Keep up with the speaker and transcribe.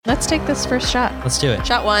Let's take this first shot. Let's do it.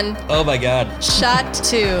 Shot 1. Oh my God. Shot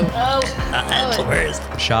 2.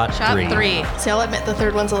 Shot Shot 3. 3. See, I'll admit the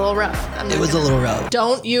third one's a little rough. It was a little rough.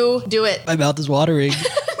 Don't you do it. My mouth is watering.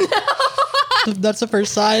 That's the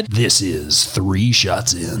first sign. This is 3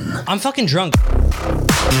 Shots In. I'm fucking drunk.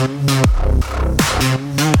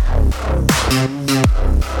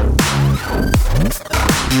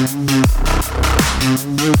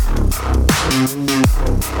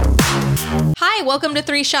 Hi, welcome to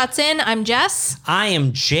 3 Shots In. I'm Jess. I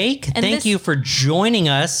am Jake. Thank you for joining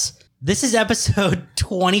us. This is episode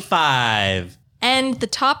 25. And the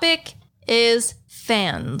topic is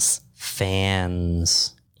fans.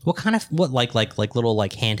 Fans. What kind of like little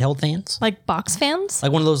like handheld fans? Like box fans?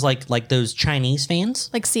 Like one of those like those Chinese fans?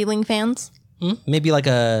 Like ceiling fans? Maybe like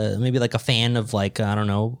a fan of like, I don't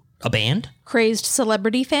know, a band? Crazed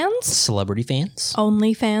celebrity fans? Celebrity fans?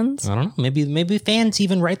 Only fans? I don't know. Maybe fans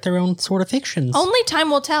even write their own sort of fictions. Only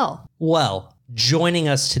time will tell. Well, joining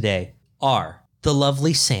us today are the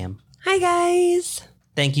lovely Sam. Hi, guys.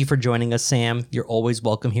 Thank you for joining us, Sam. You're always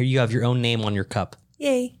welcome here. You have your own name on your cup.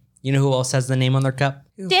 Yay. You know who else has the name on their cup?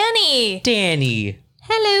 Danny! Danny.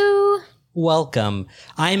 Hello! Welcome.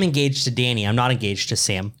 I'm engaged to Danny. I'm not engaged to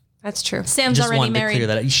Sam. That's true. Sam's Just already wanted married. to clear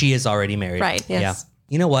that up. She is already married. Right. Yes. Yeah.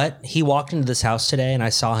 You know what? He walked into this house today and I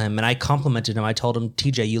saw him and I complimented him. I told him,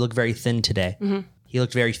 TJ, you look very thin today. Mm-hmm. He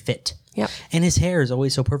looked very fit. Yep. And his hair is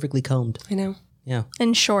always so perfectly combed. I know. Yeah.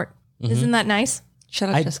 And short. Isn't that nice? Shut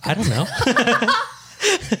up, Jessica. I don't know.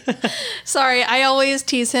 Sorry, I always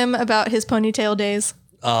tease him about his ponytail days.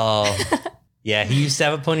 Oh, yeah. He used to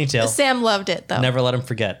have a ponytail. Sam loved it, though. Never let him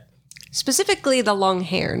forget. Specifically the long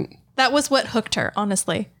hair. That was what hooked her,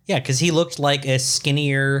 honestly. Yeah, because he looked like a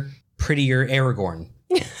skinnier, prettier Aragorn.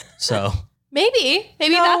 So Maybe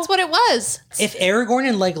that's what it was. if Aragorn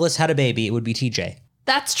and Legolas had a baby, it would be TJ.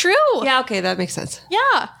 That's true. Yeah, okay, that makes sense.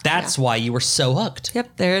 Yeah. That's why you were so hooked.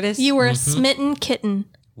 Yep, there it is. You were a smitten kitten.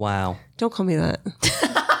 Wow. Don't call me that.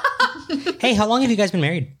 Hey, how long have you guys been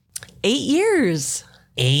married? 8 years.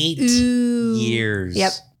 8 years.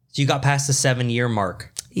 Yep. So you got past the 7-year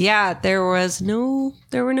mark. Yeah, there were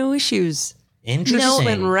no issues. Interesting.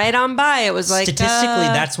 Went right on by. It was like Statistically,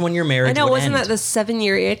 that's when your marriage I know, would wasn't end. that the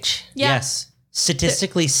 7-year itch? Yeah. Yes.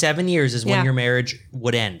 Statistically, 7 years is when Yeah. your marriage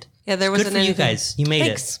would end. Yeah, there Good wasn't for you anything. guys. You made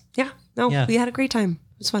Thanks. Yeah. No, Yeah. we had a great time.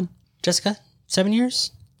 It was fun. it. Jessica, 7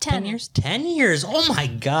 years? 10 years? 10 years. Oh my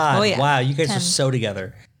God. Oh, yeah. Wow, you guys 10. are so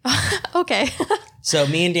together. Okay. So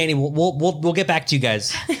me and Danny, we'll get back to you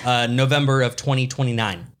guys November of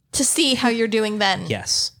 2029. To see how you're doing then.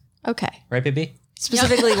 Yes. Okay. Right, baby?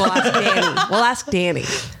 Specifically, we'll ask Danny. We'll ask Danny.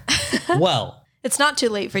 Well, It's not too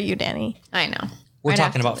late for you, Danny. I know. we're I'd have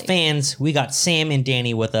talking to about leave. fans. We got Sam and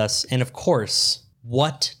Danny with us. And of course,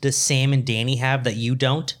 what does Sam and Danny have that you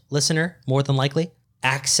don't, listener, more than likely?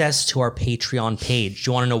 Access to our Patreon page. Do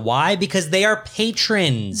you want to know why? Because they are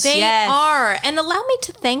patrons. They Yes. are. And allow me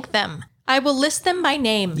to thank them. I will list them by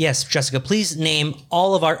name. Yes, Jessica, please name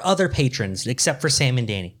all of our other patrons except for Sam and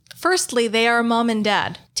Danny. Firstly, they are mom and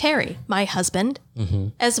dad. Terry, my husband,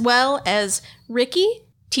 as well as Ricky,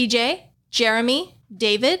 TJ, Jeremy,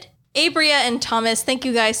 David, Abria, and Thomas. Thank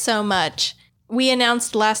you guys so much. We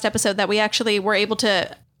announced last episode that we actually were able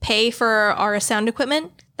to pay for our sound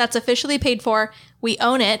equipment. That's officially paid for. We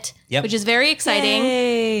own it, Yep. which is very exciting.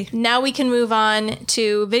 Yay. Now we can move on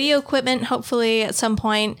to video equipment, hopefully at some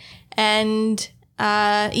point, and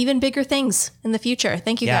even bigger things in the future.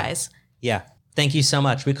 Thank you Yeah. guys. Yeah. Thank you so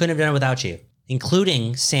much. We couldn't have done it without you,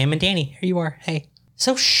 including Sam and Danny. Here you are. Hey.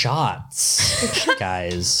 So shots,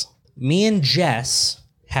 guys. Me and Jess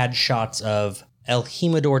had shots of El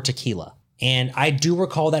Jimador tequila. And I do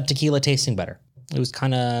recall that tequila tasting better. It was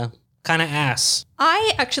kind of ass.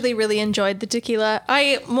 I actually really enjoyed the tequila.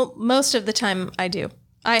 Most of the time I do.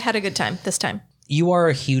 I had a good time this time. You are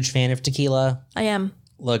a huge fan of tequila. I am.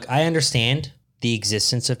 Look, I understand the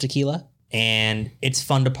existence of tequila, and it's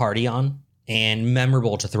fun to party on and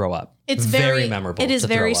memorable to throw up. It's very memorable. It is to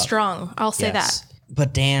throw very up. strong. I'll say Yes.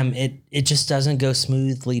 But damn, it just doesn't go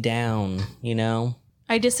smoothly down, you know?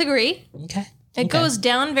 that. I disagree. Okay. It goes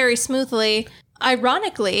down very smoothly.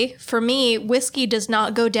 Ironically, for me, whiskey does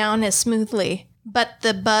not go down as smoothly, but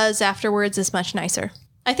the buzz afterwards is much nicer.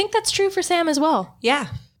 I think that's true for Sam as well. Yeah.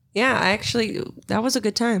 Yeah, that was a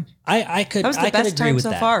good time. I could That was the I could best agree time with so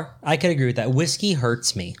that. far. I could agree with that. Whiskey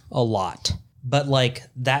hurts me a lot, but like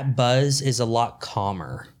that buzz is a lot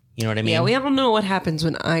calmer. You know what I mean? Yeah, we all know what happens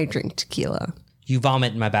when I drink tequila. You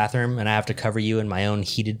vomit in my bathroom and I have to cover you in my own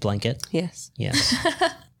heated blanket. Yes, Yes.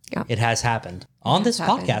 Yeah. It has happened on this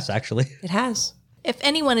happened. podcast, actually. it has. If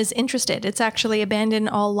anyone is interested, it's actually Abandon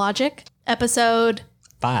All Logic, episode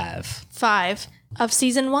 5. 5. of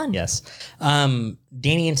season 1. Yes.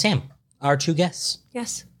 Danny and Sam, our 2 guests.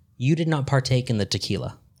 Yes. You did not partake in the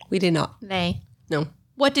tequila. We did not. Nay. No.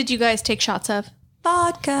 What did you guys take shots of?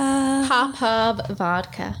 Vodka. Popov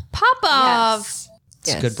vodka. Popov. Yes.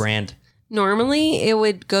 It's a good brand. Normally, it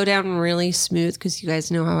would go down really smooth because you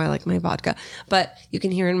guys know how I like my vodka. But you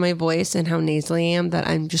can hear in my voice and how nasally I am that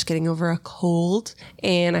I'm just getting over a cold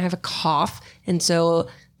and I have a cough. And so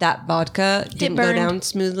that vodka didn't go burned. down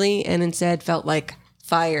smoothly and instead felt like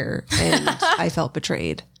fire. And I felt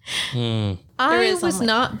betrayed. I is was omelet.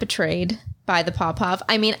 not betrayed by the Popov.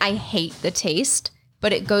 I mean, I hate the taste,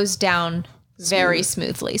 but it goes down very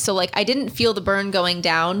smoothly. So like I didn't feel the burn going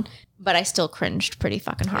down, but I still cringed pretty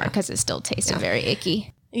fucking hard because it still tasted very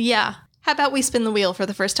icky. Yeah. How about we spin the wheel for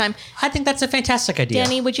the first time? I think that's a fantastic idea.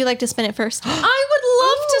 Danny, would you like to spin it first? I would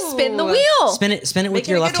love to spin the Ooh. wheel. Spin it with it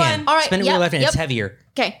your a left good hand. one. All right, Spin it with your yep, left hand. It's yep. heavier.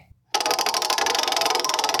 Okay.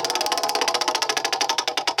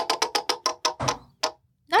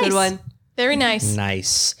 Nice. Good one. Very nice.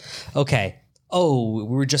 Nice. Okay. Oh,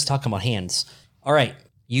 we were just talking about hands. All right.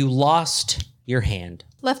 You lost your hand.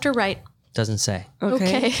 Left or right? Doesn't say.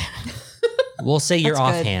 Okay. We'll say your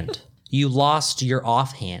That's good. offhand. You lost your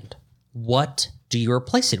offhand. What do you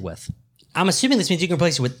replace it with? I'm assuming this means you can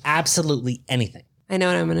replace it with absolutely anything. I know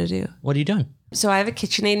what I'm going to do. What are you doing? So I have a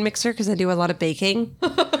KitchenAid mixer because I do a lot of baking.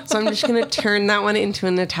 So I'm just going to turn that one into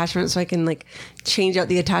an attachment so I can like change out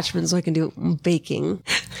the attachment so I can do baking.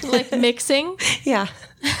 Like mixing? Yeah.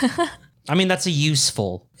 I mean, that's a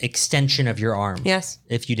useful extension of your arm. Yes.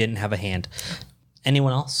 If you didn't have a hand.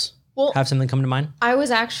 Anyone else Well- have something come to mind? I was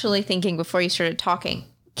actually thinking before you started talking,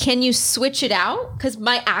 can you switch it out? Because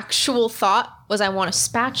my actual thought was I want a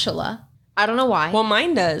spatula. I don't know why. Well,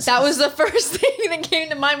 mine does. That was the first thing that came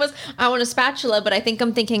to mind was I want a spatula, but I think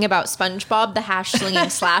I'm thinking about SpongeBob, the hash slinging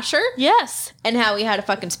slasher, Yes. and how he had a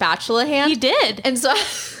fucking spatula hand. He did. And so,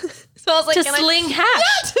 so I was like, To can I- sling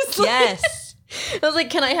hash. to sling- Yes. I was like,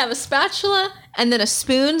 can I have a spatula and then a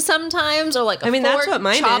spoon sometimes, or like a I mean, that's fork, what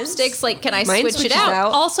mine is. chopsticks? Like, can I Mine switch it switches out?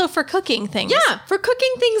 out. Also for cooking things. Yeah, for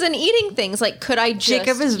cooking things and eating things. Like, could I just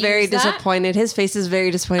Jacob is very use that? disappointed. His face is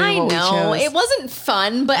very disappointed I in what know we chose. it wasn't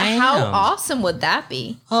fun, but I how know. awesome would that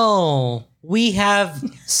be? Oh, we have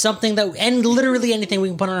something that, and literally anything we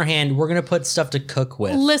can put on our hand, we're going to put stuff to cook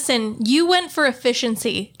with. Listen, you went for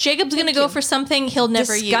efficiency. Jacob's going to go for something he'll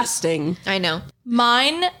never use. Disgusting. I know.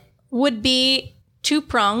 Mine would be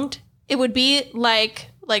 2-pronged. It would be like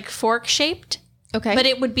fork shaped, Okay, but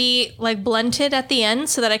it would be like blunted at the end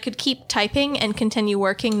so that I could keep typing and continue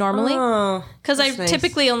working normally. Oh, Because I that's nice.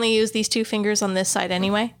 typically only use these 2 fingers on this side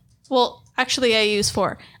anyway. Well, actually, I use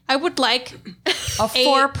 4. I would like a a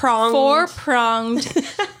 4-pronged. 4-pronged,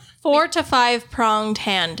 4 to 5-pronged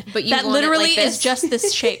hand. But you that want it literally like is this? just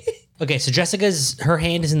this shape. Okay, so her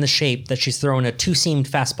hand is in the shape that she's throwing a 2-seamed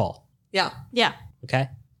fastball. Yeah. Yeah. Okay?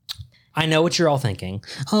 I know what you're all thinking.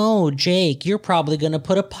 Oh, Jake, you're probably going to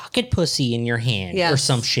put a pocket pussy in your hand or Yes.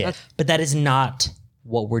 some shit. But that is not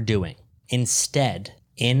what we're doing. Instead,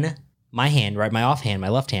 in my hand, right, my offhand, my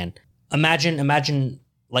left hand, imagine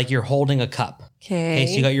like you're holding a cup. Okay.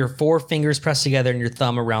 So you got your 4 fingers pressed together and your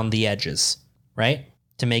thumb around the edges, right?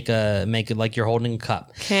 To make it like you're holding a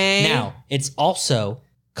cup. Okay. Now, it's also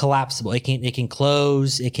collapsible. It can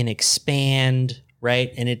close, it can expand,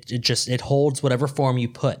 right? And it holds whatever form you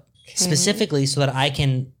put. Specifically so that I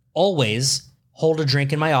can always hold a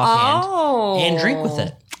drink in my offhand and drink with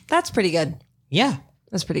it. That's pretty good. Yeah.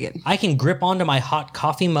 That's pretty good. I can grip onto my hot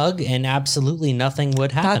coffee mug and absolutely nothing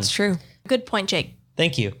would happen. That's true. Good point, Jake.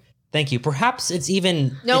 Thank you. Perhaps it's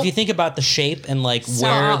even, Nope. if you think about the shape and like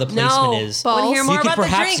where the placement is, Balls. Want to hear more you could about the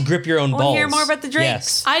perhaps drink? grip your own Wanna balls. hear more about the drinks?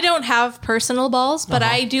 Yes. I don't have personal balls, but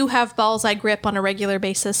I do have balls I grip on a regular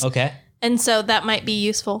basis. Okay. And so that might be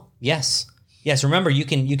useful Yes. Yes. Remember, you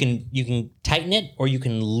can tighten it or you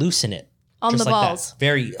can loosen it. on Just the like balls.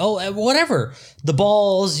 That. Whatever. The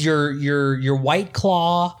balls, your white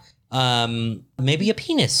claw, maybe a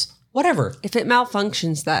penis, whatever. If it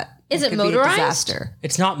malfunctions, Is it could be a motorized? disaster.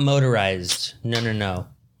 It's not motorized. No.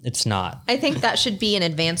 It's not. I think that should be an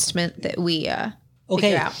advancement that we Okay.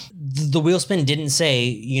 figure out. The wheel spin didn't say,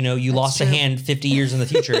 you lost a true. hand 50 years in the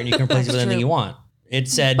future and you can replace it with anything you want. It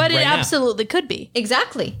said But right it now. absolutely could be.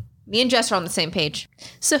 Exactly. Me and Jess are on the same page.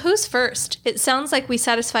 So who's first? It sounds like we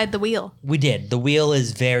satisfied the wheel. We did. The wheel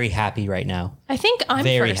is very happy right now. I think I'm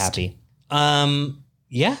Very first. happy.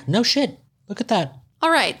 Yeah, no shit. Look at that. All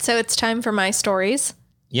right, so it's time for my stories.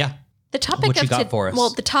 Yeah. The topic What you of got for us? Well,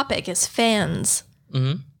 the topic is fans.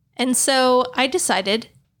 Mhm. And so I decided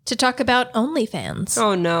to talk about OnlyFans.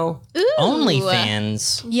 Oh no. Ooh.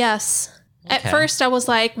 OnlyFans. Yes. At Okay. first I was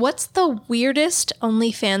like, what's the weirdest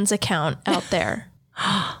OnlyFans account out there?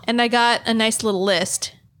 And I got a nice little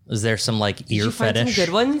list. Is there some like ear You find fetish? some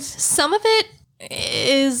good ones? Some of it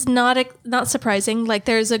is not surprising. Like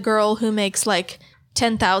there's a girl who makes like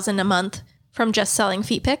 $10,000 a month from just selling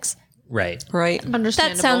feet pics. Right. Right.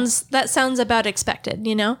 Understandable. That sounds about expected,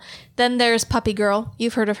 you know? Then there's Puppy Girl.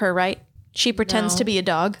 You've heard of her, right? She pretends to be a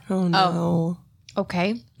dog. Oh, no.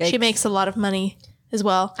 Okay. She makes a lot of money as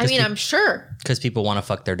well. I mean, I'm sure. Because people want to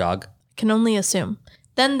fuck their dog. Can only assume.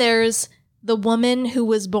 Then there's the woman who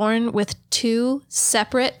was born with 2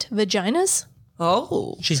 separate vaginas.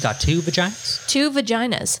 Oh. She's got 2 vaginas. 2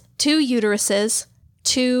 vaginas, 2 uteruses,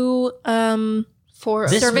 2 For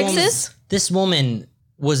cervixes. This woman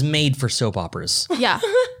was made for soap operas. Yeah.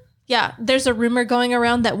 Yeah. There's a rumor going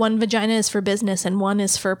around that one vagina is for business and one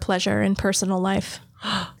is for pleasure and personal life.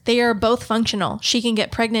 They are both functional. She can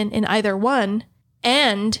get pregnant in either one,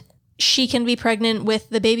 and she can be pregnant with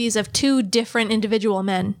the babies of 2 different individual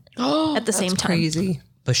men at the same time. Crazy.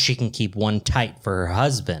 But she can keep one tight for her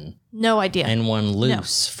husband No idea. and one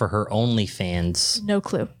loose for her OnlyFans No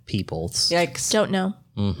clue. peoples. Yikes. Don't know.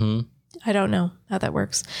 Mm-hmm. I don't know how that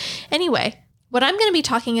works. Anyway, what I'm going to be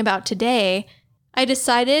talking about today, I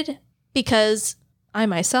decided because I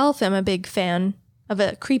myself am a big fan of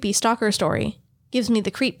a creepy stalker story. Gives me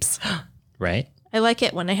the creeps. Right? I like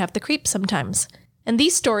it when I have the creeps sometimes. And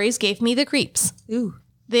these stories gave me the creeps. Ooh.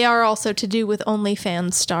 They are also to do with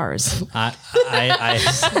OnlyFans stars. I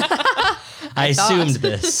assumed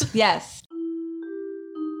this. Yes.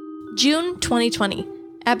 June 2020.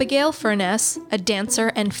 Abigail Furness, a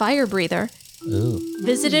dancer and fire breather, Ooh.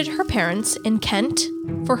 visited her parents in Kent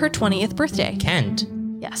for her 20th birthday. Kent.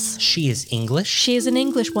 Yes. She is English? She is an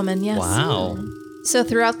English woman, yes. Wow. So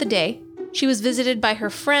throughout the day, she was visited by her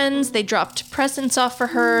friends, they dropped presents off for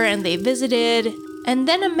her, and they visited. And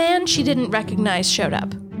then a man she didn't recognize showed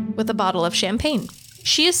up with a bottle of champagne.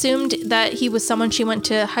 She assumed that he was someone she went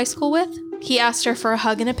to high school with. He asked her for a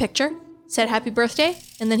hug and a picture, said happy birthday,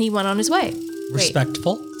 and then he went on his way.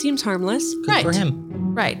 Respectful. Seems harmless. Good Right. for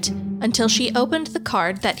him. Right. Until she opened the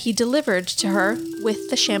card that he delivered to her with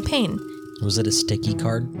the champagne. Was it a sticky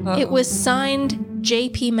card? It was signed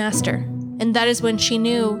JP Master. And that is when she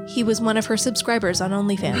knew he was one of her subscribers on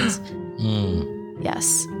OnlyFans.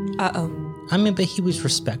 Yes. Uh-oh. I mean, but he was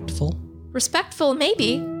respectful. Respectful,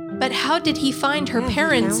 maybe, but how did he find her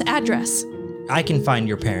parents' address? I can find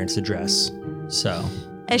your parents' address. So,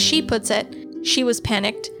 As she puts it, she was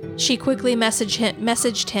panicked. She quickly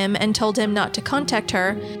messaged him and told him not to contact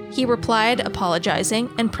her. He replied, apologizing,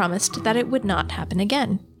 and promised that it would not happen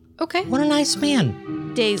again. Okay. what a nice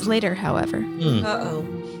man. Days later, however, Uh-oh.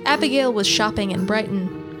 Abigail was shopping in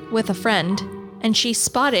Brighton with a friend, and she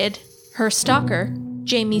spotted her stalker,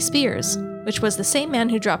 Jamie Spears, which was the same man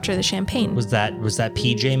who dropped her the champagne. Was that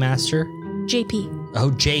PJ Master? JP.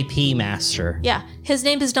 Oh, JP Master. Yeah, his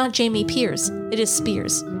name is not Jamie Pierce. It is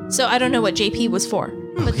Spears. So I don't know what JP was for,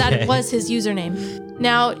 but that Okay. was his username.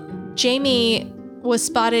 Now, Jamie was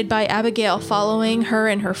spotted by Abigail following her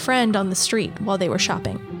and her friend on the street while they were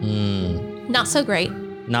shopping. Not so great.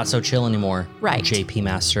 Not so chill anymore. Right. JP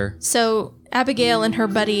Master. So Abigail and her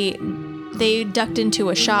buddy, they ducked into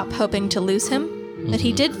a shop hoping to lose him, but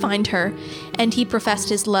he did find her, and he professed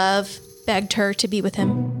his love, begged her to be with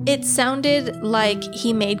him. It sounded like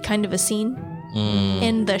he made kind of a scene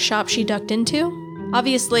in the shop she ducked into.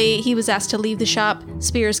 Obviously, he was asked to leave the shop.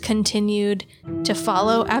 Spears continued to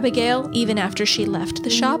follow Abigail even after she left the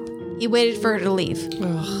shop. He waited for her to leave.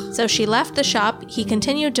 So she left the shop. He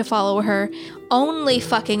continued to follow her, only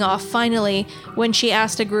fucking off finally when she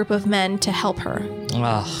asked a group of men to help her.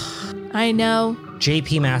 Ugh. I know.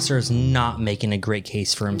 JP Master is not making a great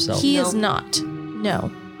case for himself. He is not.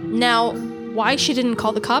 No. Now, why she didn't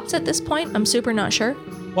call the cops at this point, I'm super not sure.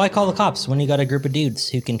 Why call the cops when you got a group of dudes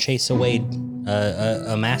who can chase away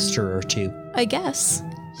a master or two? I guess.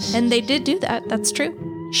 And they did do that. That's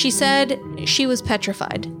true. She said she was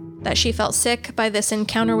petrified, that she felt sick by this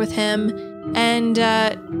encounter with him. And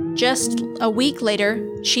just a week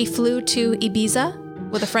later, she flew to Ibiza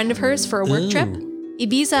with a friend of hers for a work trip.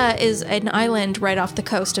 Ibiza is an island right off the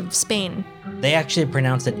coast of Spain. They actually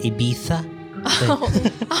pronounce it Ibiza.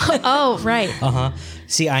 Oh, right. Uh-huh.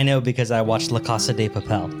 See, I know because I watched La Casa de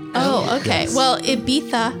Papel. Oh, okay. Yes. Well,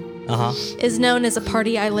 Ibiza Uh-huh. is known as a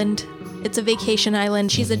party island. It's a vacation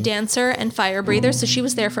island. She's a dancer and fire breather, so she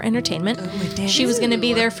was there for entertainment. She was going to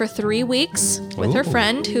be there for 3 weeks with her Ooh.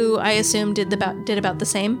 friend, who I assume did about the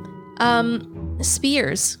same.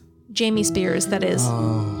 Spears, Jamie Spears, that is,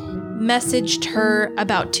 messaged her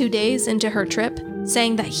about 2 days into her trip,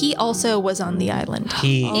 saying that he also was on the island,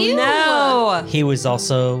 He No. he was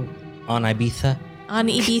also on Ibiza. on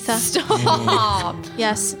Ibiza. Stop.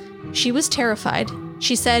 Yes, she was terrified.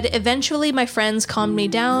 She said, eventually my friends calmed me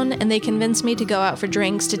down and they convinced me to go out for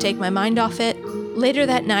drinks to take my mind off it. Later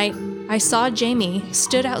that night, I saw Jamie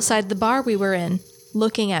stood outside the bar we were in,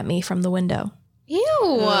 looking at me from the window. Ew.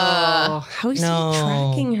 Oh, how is he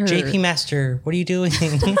tracking her? JP Master, what are you doing?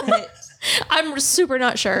 I'm super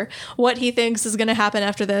not sure what he thinks is going to happen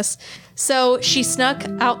after this. So she snuck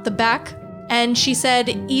out the back, and she said,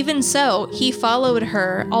 even so, he followed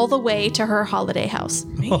her all the way to her holiday house.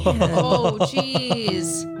 Oh,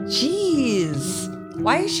 jeez. Jeez.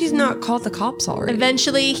 Why is she not called the cops already?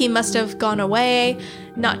 Eventually, he must have gone away.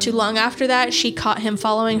 Not too long after that, she caught him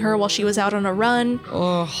following her while she was out on a run,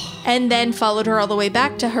 and then followed her all the way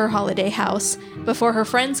back to her holiday house before her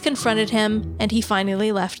friends confronted him and he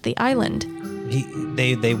finally left the island.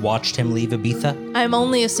 They watched him leave Ibiza? I'm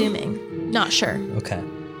only assuming. Not sure. Okay.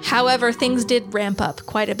 However, things did ramp up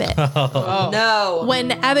quite a bit. No.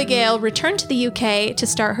 When Abigail returned to the UK to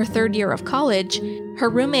start her third year of college, her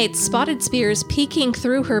roommates spotted Spears peeking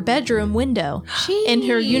through her bedroom window. In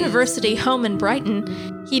her university home in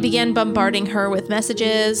Brighton, he began bombarding her with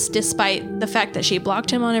messages, despite the fact that she blocked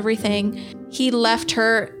him on everything. He left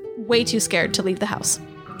her way too scared to leave the house.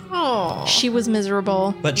 Oh. She was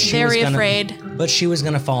miserable, But she very was gonna, afraid. But she was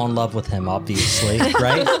going to fall in love with him, obviously,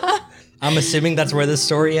 right? I'm assuming that's where this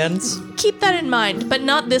story ends. Keep that in mind, but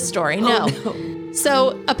not this story, no.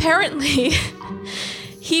 So apparently,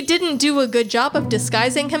 he didn't do a good job of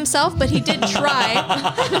disguising himself, but he did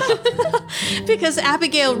try because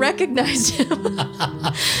Abigail recognized him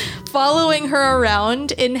following her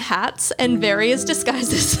around in hats and various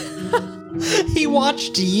disguises. He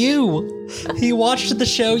watched You. He watched the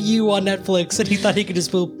show You on Netflix, and he thought he could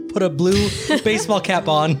just put a blue baseball cap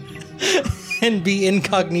on and be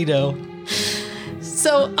incognito.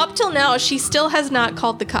 So up till now, she still has not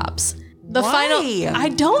called the cops. The Why? final, I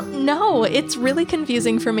don't know. It's really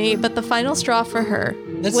confusing for me, but the final straw for her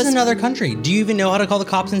This was is another country. Do you even know how to call the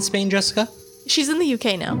cops in Spain, Jessica? she's in the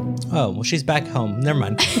UK now. Oh, well, she's back home. Never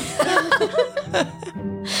mind.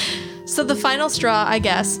 So the final straw, I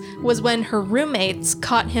guess, was when her roommates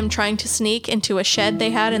caught him trying to sneak into a shed they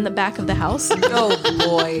had in the back of the house. Oh,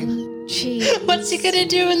 boy. Jeez. What's he gonna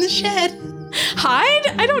do in the shed? Hide?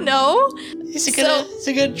 I don't know. Is he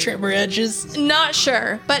gonna trim her edges? Not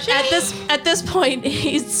sure. But at this point,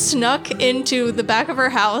 he's snuck into the back of her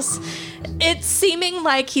house. It's seeming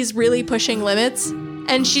like he's really pushing limits,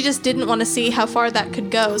 and she just didn't want to see how far that could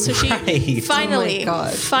go. So she Right. finally, Oh my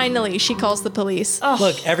God. finally, she calls the police.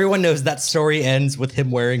 Look, everyone knows that story ends with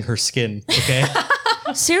him wearing her skin, okay?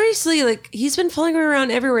 Seriously, like, he's been following her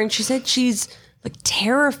around everywhere, and she said she's, like,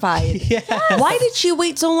 terrified. Yeah. Why did she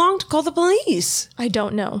wait so long to call the police? I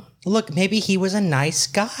don't know. Look, maybe he was a nice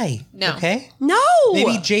guy. No. Okay? No!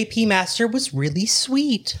 Maybe JP Master was really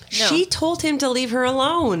sweet. No. She told him to leave her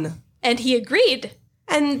alone. And he agreed.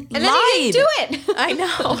 And And then lied. he didn't do it. I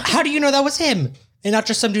know. How do you know that was him? And not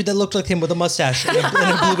just some dude that looked like him with a mustache and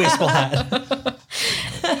a blue baseball hat.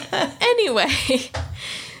 Anyway,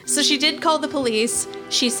 so she did call the police.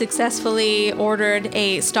 She successfully ordered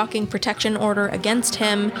a stalking protection order against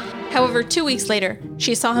him. However, 2 weeks later,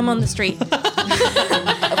 she saw him on the street,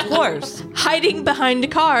 Of course. hiding behind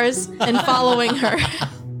cars and following her.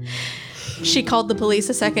 She called the police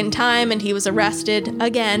a second time and he was arrested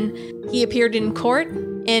again. He appeared in court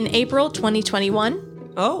in April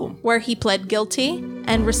 2021, Oh. where he pled guilty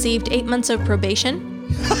and received 8 months of probation.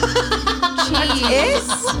 Is?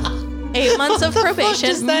 8 months of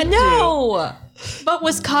probation. No. But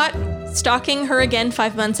was caught stalking her again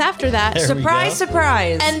 5 months after that. There we Surprise, go.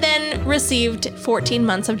 surprise. And then received 14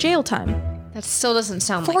 months of jail time. That still doesn't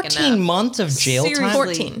sound like 14 enough. months of jail Seriously. time?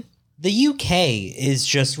 14. The UK is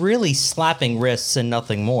just really slapping wrists and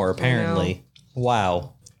nothing more, apparently.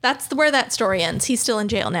 Wow. That's where that story ends. He's still in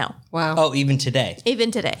jail now, wow. Oh, even today. even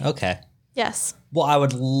today. Okay. Yes. Well, I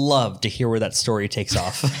would love to hear where that story takes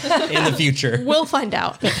off in the future. We'll find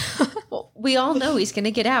out. Well, we all know he's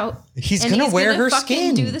gonna get out. He's and gonna wear gonna her fucking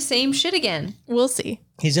skin. Do the same shit again. We'll see.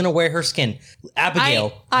 He's gonna wear her skin.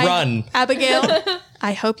 Abigail, I- run. Abigail,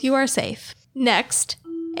 I hope you are safe. Next,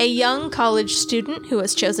 a young college student who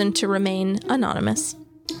has chosen to remain anonymous.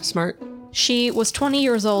 Smart. She was 20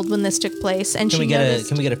 years old when this took place, and Can she we get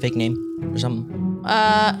noticed, a fake name or something?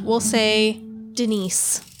 we'll say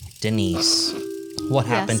Denise. Denise. What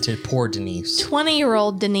happened to poor Denise?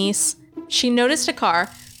 20-year-old Denise. She noticed a car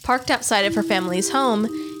parked outside of her family's home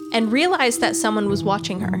and realized that someone was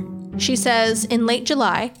watching her. She says, in late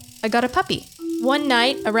July, I got a puppy. One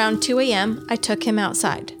night around 2 a.m., I took him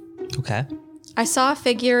outside. Okay. I saw a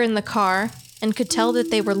figure in the car and could tell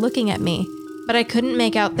that they were looking at me, but I couldn't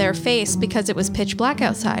make out their face because it was pitch black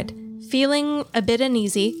outside. Feeling a bit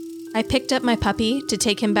uneasy, I picked up my puppy to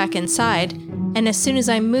take him back inside, and as soon as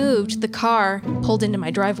I moved, the car pulled into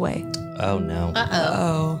my driveway. Oh no.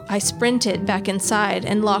 Oh. I sprinted back inside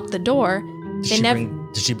and locked the door.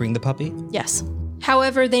 Did she bring the puppy? Yes.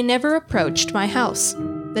 However, they never approached my house.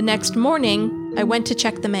 The next morning, I went to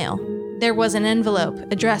check the mail. There was an envelope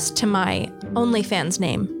addressed to my OnlyFans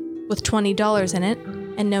name with $20 in it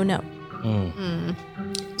and no note.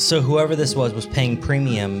 So whoever this was paying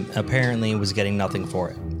premium, apparently was getting nothing for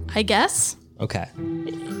it. I guess. Okay.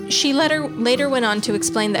 She later went on to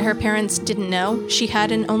explain that her parents didn't know she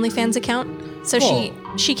had an OnlyFans account, so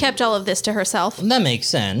she kept all of this to herself. That makes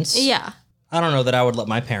sense. Yeah. I don't know that I would let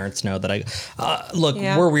my parents know that I... look,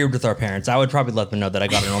 we're weird with our parents. I would probably let them know that I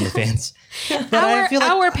got an OnlyFans. But I feel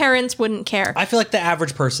like our parents wouldn't care. I feel like the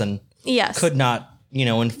average person Yes. could not,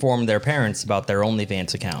 inform their parents about their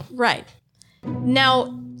OnlyFans account. Right.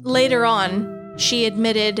 Now, later on, she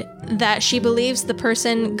admitted that she believes the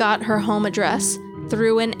person got her home address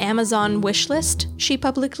through an Amazon wish list she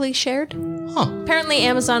publicly shared. Huh. Apparently,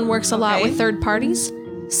 Amazon works a lot with third parties.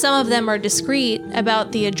 Some of them are discreet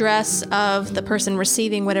about the address of the person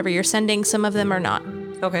receiving whatever you're sending. Some of them are not.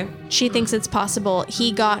 Okay. She thinks it's possible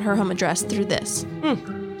he got her home address through this.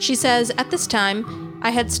 She says, at this time,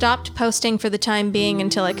 I had stopped posting for the time being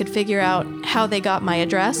until I could figure out how they got my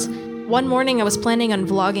address. One morning, I was planning on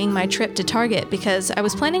vlogging my trip to Target because I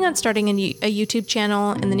was planning on starting a YouTube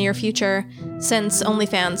channel in the near future since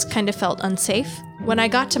OnlyFans kind of felt unsafe. When I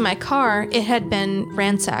got to my car, it had been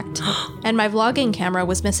ransacked, and my vlogging camera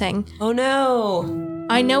was missing. Oh no.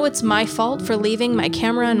 I know it's my fault for leaving my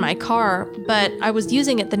camera in my car, but I was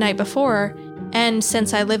using it the night before, and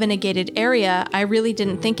since I live in a gated area, I really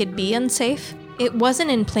didn't think it'd be unsafe. It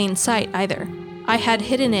wasn't in plain sight either. I had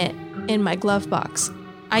hidden it in my glove box.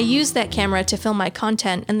 I used that camera to film my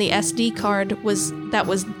content, and the SD card that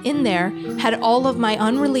was in there had all of my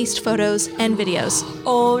unreleased photos and videos.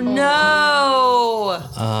 Oh no.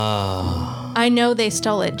 I know they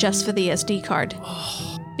stole it just for the SD card.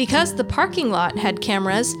 Because the parking lot had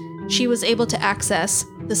cameras, she was able to access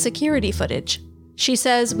the security footage. She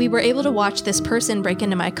says, we were able to watch this person break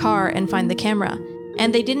into my car and find the camera,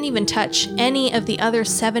 and they didn't even touch any of the other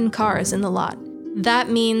 7 cars in the lot. That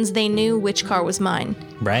means they knew which car was mine.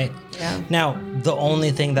 Right? Yeah. Now, the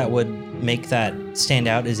only thing that would make that stand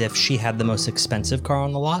out is if she had the most expensive car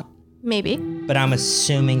on the lot. Maybe, But I'm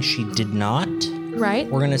assuming she did not. right?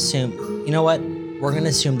 We're going to assume... You know what? We're going to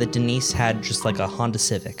assume that Denise had just like a Honda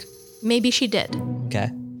Civic. Maybe she did. Okay?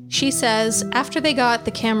 She says, after they got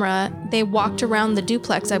the camera, they walked around the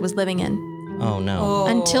duplex I was living in Oh, no.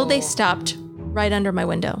 until they stopped right under my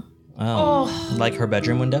window. Oh. Like her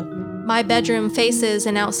bedroom window? My bedroom faces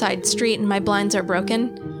an outside street and my blinds are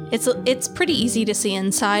broken. It's pretty easy to see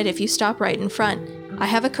inside if you stop right in front. I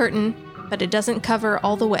have a curtain, but it doesn't cover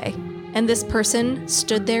all the way. And this person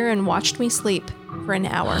stood there and watched me sleep for an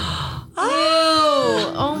hour.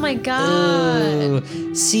 Oh my god.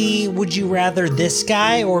 Ooh. See, would you rather this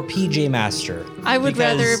guy or PJ Master? I would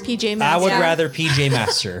Because rather PJ I Masks. would rather PJ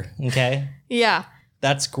Master, okay? Yeah.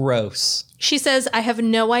 That's gross. She says, I have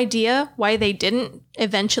no idea why they didn't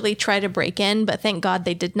eventually try to break in, but thank God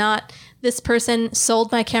they did not. This person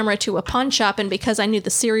sold my camera to a pawn shop, and because I knew the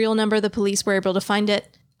serial number, the police were able to find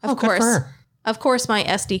it. Good for her. Of course, my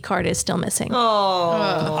SD card is still missing.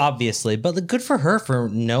 Obviously, but good for her for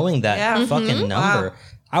knowing that fucking number. Wow.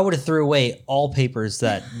 I would have threw away all papers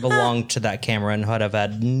that belonged to that camera and would have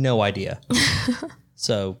had no idea.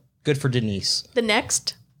 So good for Denise. The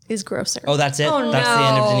next is grosser. Oh, that's it? That's the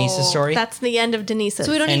end of Denise's story? That's the end of Denise's.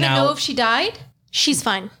 So we don't And even now- know if she died? She's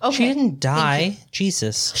fine. She didn't die.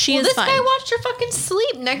 Jesus. She Well, is this fine. guy watched her fucking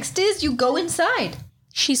sleep. Next is you go inside.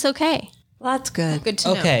 She's okay. Well, that's good. Good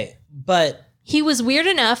to know. Okay, but He was weird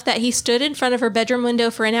enough that he stood in front of her bedroom window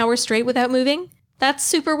for an hour straight without moving. That's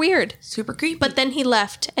super weird. Super creepy. But then he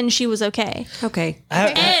left and she was okay. Okay.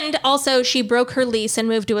 And also, she broke her lease and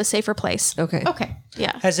moved to a safer place. Okay. Okay.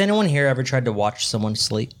 Yeah. has anyone here ever tried to watch someone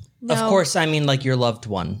sleep? Of No. course, I mean like your loved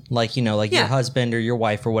one, like, your Yeah. husband or your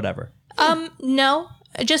wife or whatever. No.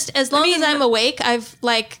 Just as long as I'm awake, I've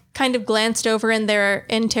kind of glanced over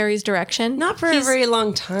in Terry's direction. Not for a very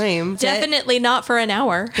long time. Definitely not for an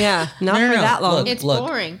hour. Yeah. Not No, for no, that long. look. It's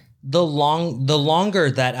boring. The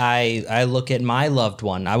longer that I look at my loved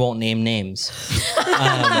one, I won't name names,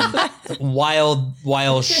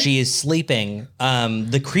 while she is sleeping,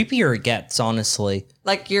 the creepier it gets, honestly.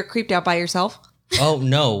 Like you're creeped out by yourself? Oh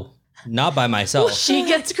no, not by myself. She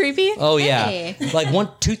gets creepy. Oh yeah, Hey. like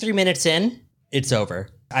 2-3 minutes in, it's over.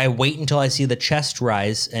 I wait until I see the chest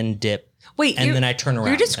rise and dip. Wait, and then I turn around.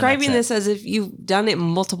 You're and describing that's it. this as if you've done it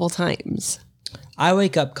multiple times. I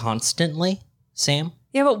wake up constantly, Sam.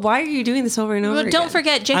 Yeah, but why are you doing this over and over Well, again? don't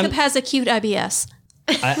forget, Jacob has acute IBS.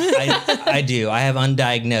 I do. I have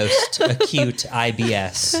undiagnosed acute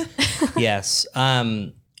IBS. Yes.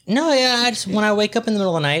 No, yeah. I just when I wake up in the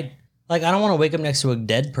middle of the night, like I don't want to wake up next to a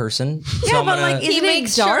dead person. Yeah, I'm but gonna, like, He isn't it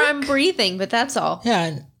makes sure dark? I'm breathing, but that's all.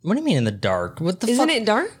 yeah. What do you mean in the dark? What the Isn't fuck? it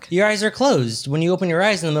dark? Your eyes are closed. When you open your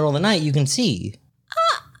eyes in the middle of the night, you can see.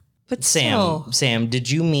 But Sam, did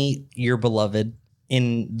you meet your beloved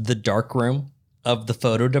in the dark room of the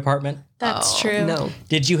photo department? That's true. No.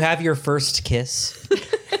 Did you have your first kiss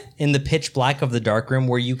in the pitch black of the dark room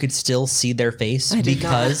where you could still see their face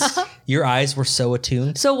because your eyes were so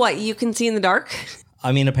attuned? So what? You can see in the dark?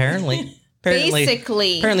 I mean, apparently,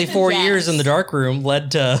 Basically. 4 yes. years in the dark room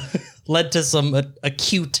led to some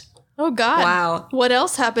acute. Oh, God. Wow. What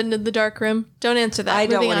else happened in the dark room? Don't answer that. I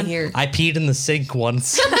don't Moving want on. to hear. I peed in the sink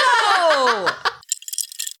once.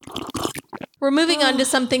 We're moving on to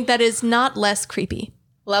something that is not less creepy.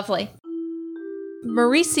 Lovely.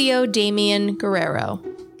 Mauricio Damian Guerrero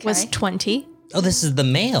was 20. Oh, this is the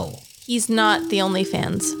male. He's not the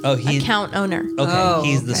OnlyFans account owner. Okay. Oh,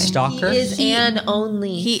 He's the okay. stalker. He is an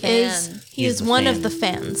only He fan. is He's the one fan. of the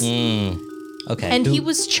fans. Okay. And he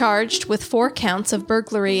was charged with 4 counts of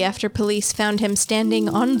burglary after police found him standing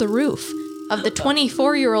on the roof of the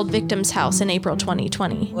 24-year-old victim's house in April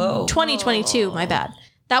 2020. Whoa. 2022, my bad.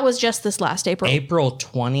 That was just this last April. April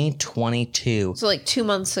 2022. So like 2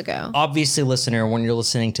 months ago. Obviously, listener, when you're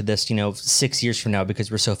listening to this, 6 years from now,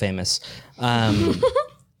 because we're so famous,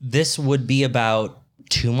 this would be about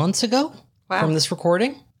 2 months ago from this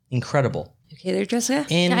recording. Incredible. Okay there, Jessica?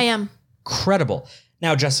 I am. Incredible.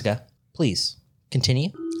 Now, Jessica, please continue.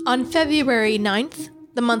 On February 9th,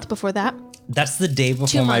 the month before that. That's the day before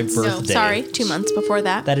 2 my months. birthday. No, sorry, 2 months before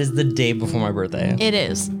that. That is the day before my birthday. It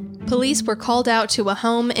is. Police were called out to a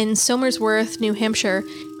home in Somersworth, New Hampshire,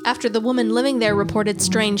 after the woman living there reported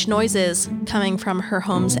strange noises coming from her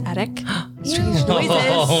home's attic. Strange noises.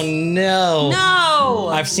 Oh, no. No.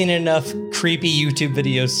 I've seen enough creepy YouTube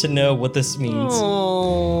videos to know what this means.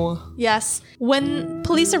 Oh. Yes. When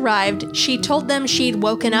police arrived, she told them she'd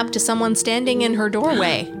woken up to someone standing in her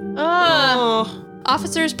doorway. Oh.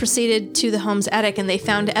 Officers proceeded to the home's attic and they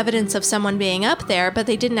found evidence of someone being up there, but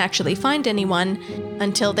they didn't actually find anyone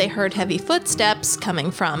until they heard heavy footsteps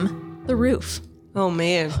coming from the roof. Oh,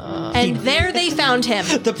 man. And there they found him.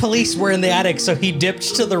 The police were in the attic, so he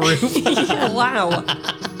dipped to the roof. Wow.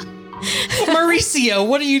 Mauricio,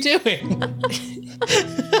 what are you doing?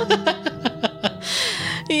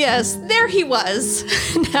 Yes, there he was.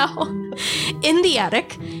 Now, in the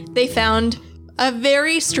attic, they found a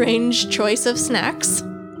very strange choice of snacks.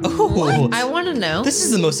 Oh, I want to know. this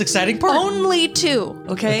is the most exciting part. Only 2.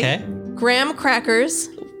 Okay. Okay. Graham crackers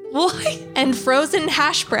What? and frozen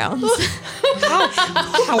hash browns.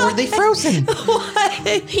 How are they frozen?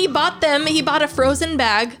 He bought a frozen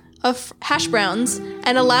bag of hash browns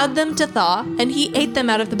and allowed them to thaw, and he ate them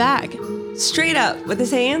out of the bag. Straight up with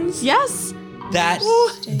his hands? Yes.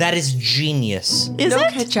 That is genius. Is no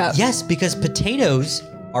it? ketchup. Yes, because potatoes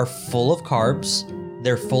are full of carbs.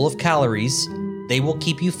 They're full of calories. They will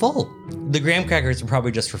keep you full. The graham crackers are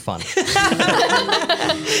probably just for fun.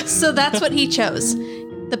 So that's what he chose.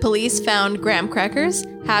 The police found graham crackers,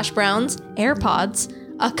 hash browns, AirPods,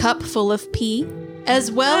 a cup full of pee,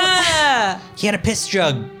 as well He had a piss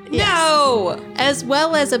jug. No. as a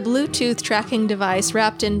Bluetooth tracking device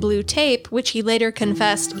wrapped in blue tape, which he later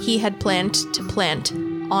confessed he had planned to plant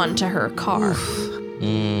onto her car.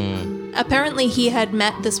 Apparently, he had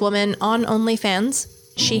met this woman on OnlyFans.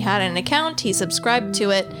 She had an account, he subscribed to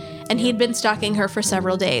it, and he'd been stalking her for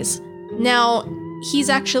several days. Now, he's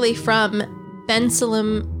actually from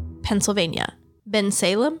Bensalem, Pennsylvania.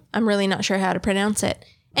 Bensalem? I'm really not sure how to pronounce it.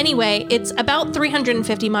 Anyway, it's about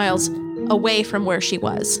 350 miles away from where she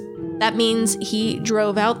was. That means he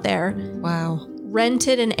drove out there, Wow.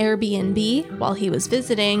 rented an Airbnb while he was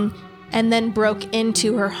visiting, and then broke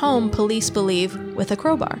into her home, police believe, with a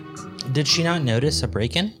crowbar. Did she not notice a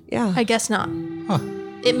break-in? Yeah. I guess not. Huh.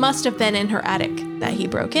 It must have been in her attic that he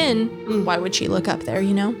broke in. Why would she look up there,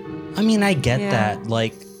 you know? I mean, I get Yeah. that.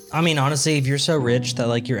 Like, I mean, honestly, if you're so rich that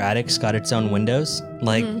like your attic's got its own windows,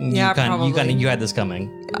 like Yeah, probably. you had this coming.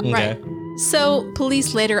 Okay. Right. So,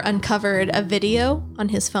 police later uncovered a video on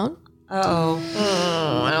his phone. Uh-oh.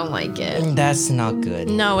 Oh, I don't like it. That's not good.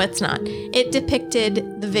 No, it's not. It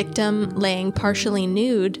depicted the victim laying partially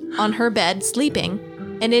nude on her bed sleeping,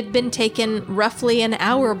 and it had been taken roughly an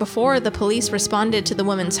hour before the police responded to the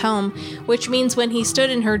woman's home, which means when he stood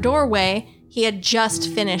in her doorway, he had just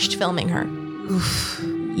finished filming her.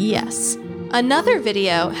 Yes. Another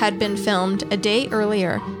video had been filmed a day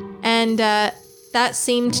earlier, and that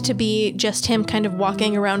seemed to be just him kind of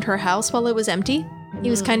walking around her house while it was empty. He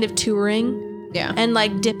was kind of touring Yeah. and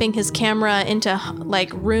like dipping his camera into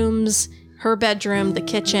like rooms, her bedroom, the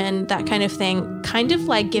kitchen, that kind of thing, kind of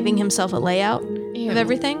like giving himself a layout of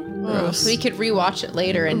everything. So he could rewatch it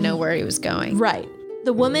later and know where he was going. Right.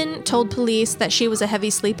 The woman told police that she was a heavy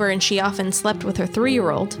sleeper and she often slept with her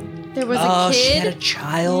 3-year-old. There was Oh, a she kid. had a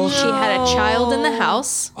child. She had a child in the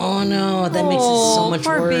house. Oh no, that makes it so much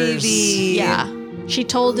poor worse. baby. Yeah. She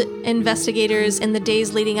told investigators in the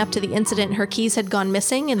days leading up to the incident her keys had gone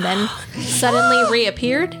missing and then suddenly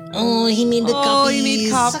reappeared. Oh, he made the Oh, copies. you need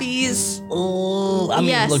copies. Oh, I mean,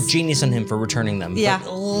 Yes. look, genius on him for returning them. Yeah. But,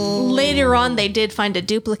 oh. Later on, they did find a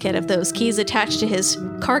duplicate of those keys attached to his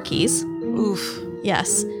car keys. Oof.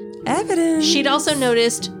 Yes. Evidence. She'd also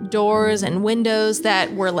noticed doors and windows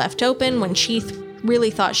that were left open when she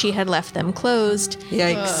really thought she had left them closed.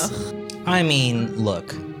 Yikes. I mean,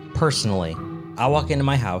 look, personally, I walk into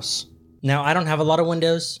my house. Now, I don't have a lot of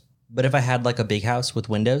windows, but if I had like a big house with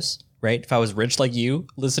windows, right? If I was rich like you,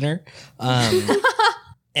 listener,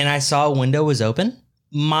 and I saw a window was open,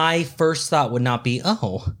 my first thought would not be,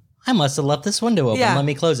 oh, I must have left this window open. Yeah. Let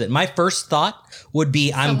me close it. My first thought would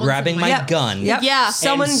be, I'm grabbing my Yep. gun. Yep. Yeah.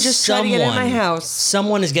 Someone and just tried to get in my someone- house.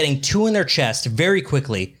 Someone is getting 2 in their chest very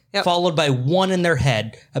quickly, Yep. followed by 1 in their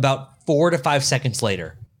head about 4 to 5 seconds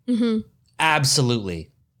later. Mm-hmm.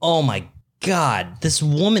 Absolutely. Oh my God. This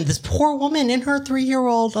woman, this poor woman and her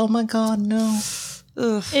 3-year-old. Oh my God, no.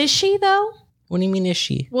 Ugh. Is she, though? What do you mean, is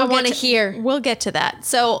she? I want to hear. We'll get to that.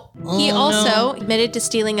 So he Oh, also admitted to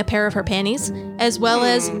stealing a pair of her panties, as well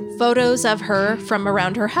as photos of her from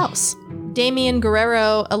around her house. Damian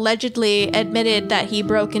Guerrero allegedly admitted that he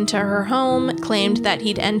broke into her home, claimed that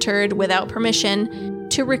he'd entered without permission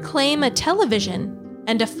to reclaim a television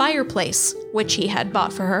and a fireplace, which he had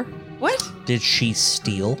bought for her. What? Did she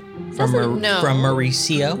steal Doesn't- No. from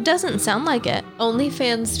Mauricio? Doesn't sound like it.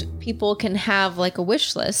 OnlyFans people can have like a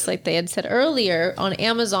wish list, like they had said earlier on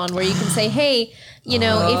Amazon, where you can say, hey, you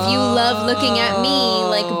know, if you love looking at me,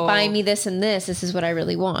 like buy me this and this. This is what I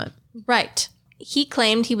really want. Right. He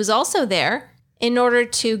claimed he was also there in order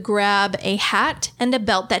to grab a hat and a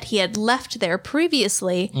belt that he had left there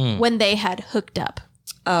previously when they had hooked up.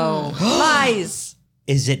 Oh. Lies.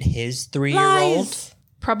 Is it his 3-year-old? Lies.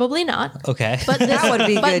 Probably not. Okay. But this, That would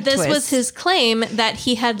be a but good this was twist. his claim that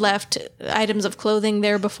he had left items of clothing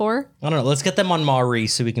there before. I don't know. Let's get them on Maury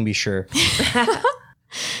so we can be sure.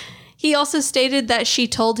 He also stated that she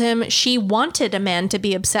told him she wanted a man to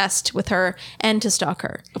be obsessed with her and to stalk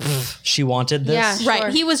her. She wanted this? Yeah. Sure.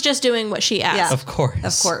 Right. He was just doing what she asked. Yeah. Of course.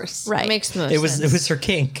 Of course. Right. Makes the most It was sense. her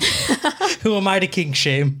kink. Who am I to kink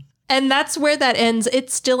shame? And that's where that ends.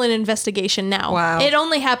 It's still an investigation now. Wow. It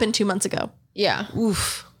only happened 2 months ago. Yeah.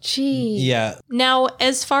 Oof. Gee. Yeah. Now,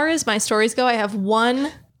 as far as my stories go, I have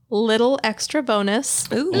one little extra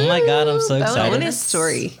bonus. Ooh. Oh my God, I'm so excited. Bonus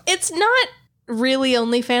story. It's not really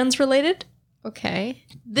OnlyFans related. Okay.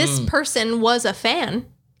 This person was a fan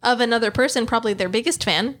of another person, probably their biggest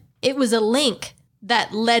fan. It was a link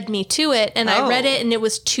that led me to it, and I read it, and it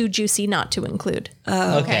was too juicy not to include.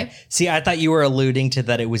 Okay. See, I thought you were alluding to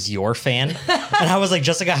that it was your fan. And I was like,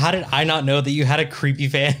 Jessica, how did I not know that you had a creepy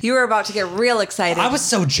fan? You were about to get real excited. I was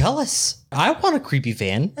so jealous. I want a creepy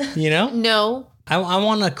fan, you know? No. I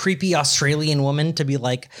want a creepy Australian woman to be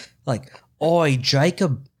like, oi,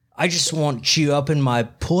 Jacob, I just want you up in my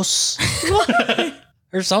puss.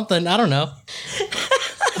 Or something. I don't know.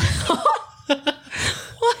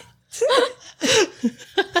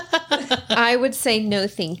 I would say no,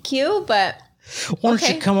 thank you, but Why don't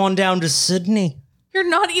Okay. you come on down to Sydney? You're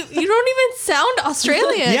not even, you don't even sound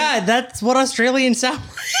Australian. Yeah, that's what Australians sound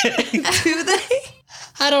like. Do they?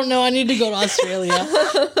 I don't know. I need to go to Australia.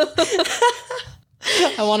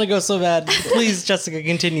 I want to go so bad. Please, Jessica,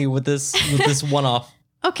 continue with this one-off.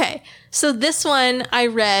 Okay, so this one I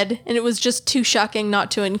read, and it was just too shocking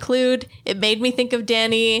not to include. It made me think of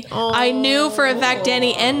Danny. I knew for a fact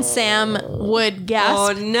Danny and Sam would gasp.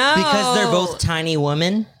 Oh, no. Because they're both tiny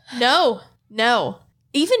women. No.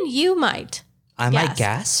 Even you might. I might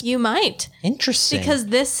gasp. You might. Interesting. Because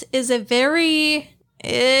this is a very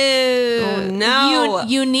no.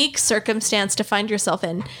 unique circumstance to find yourself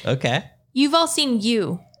in. Okay. You've all seen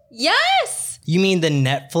You. yes. You mean the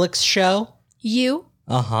Netflix show? You?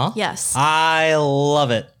 Uh-huh. Yes. I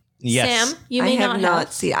love it. Yes. Sam, you I may have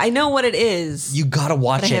not seen. I know what it is. You gotta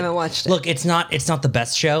watch But I it. haven't watched it. Look, it's not the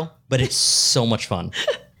best show, but it's so much fun.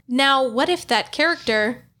 Now, what if that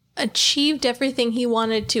character achieved everything he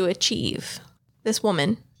wanted to achieve? This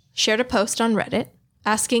woman shared a post on Reddit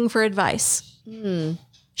asking for advice.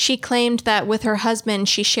 She claimed that with her husband,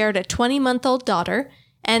 she shared a 20-month-old daughter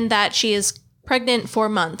and that she is pregnant 4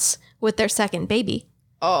 months with their second baby.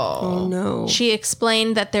 Oh no. She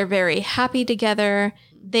explained that they're very happy together.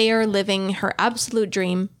 They are living her absolute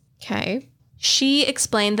dream. Okay. She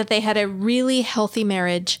explained that they had a really healthy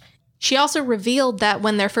marriage. She also revealed that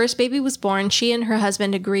when their first baby was born, she and her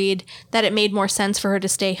husband agreed that it made more sense for her to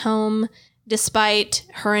stay home, despite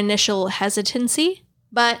her initial hesitancy.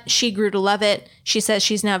 But she grew to love it. She says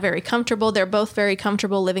she's now very comfortable. They're both very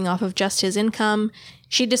comfortable living off of just his income.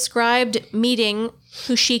 She described meeting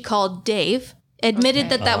who she called Dave, admitted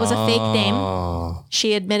that was a fake name.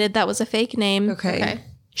 She admitted that was a fake name. Okay.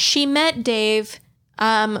 She met Dave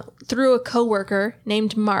through a coworker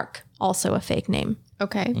named Mark, also a fake name.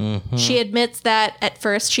 Okay. She admits that at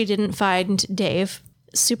first she didn't find Dave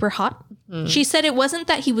super hot. She said it wasn't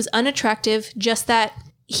that he was unattractive, just that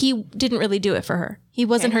he didn't really do it for her. He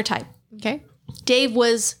wasn't her type. Okay. Dave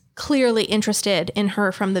was clearly interested in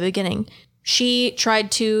her from the beginning. She tried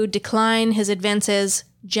to decline his advances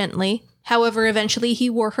gently. However, eventually he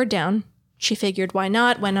wore her down. She figured why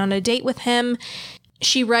not, went on a date with him.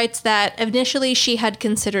 She writes that initially she had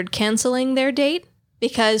considered canceling their date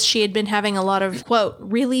because she had been having a lot of, quote,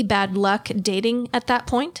 really bad luck dating at that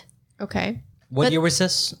point. Okay. What year was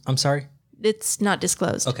this? I'm sorry. It's not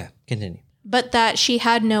disclosed. Okay, continue. But that she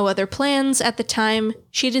had no other plans at the time.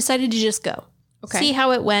 She decided to just go. Okay. See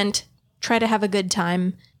how it went. Try to have a good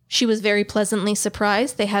time. She was very pleasantly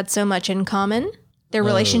surprised. They had so much in common. Their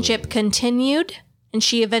relationship continued, and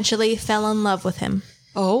she eventually fell in love with him.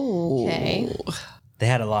 Oh. Okay. They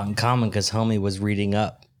had a lot in common because homie was reading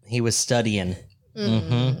up. He was studying.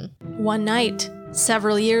 One night,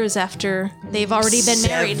 several years after they've already been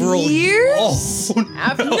married. Several years? Oh,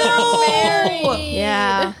 After married.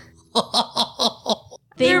 Yeah.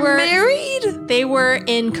 They're married? They were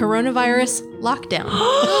in coronavirus lockdown.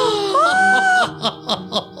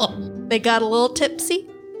 They got a little tipsy.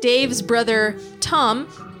 Dave's brother, Tom,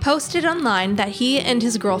 posted online that he and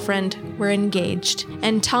his girlfriend were engaged.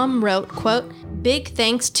 And Tom wrote, quote, "Big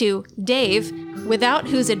thanks to Dave, without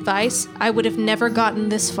whose advice I would have never gotten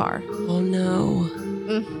this far." Oh no.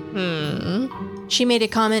 She made a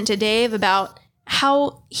comment to Dave about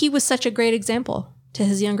how he was such a great example to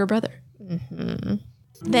his younger brother.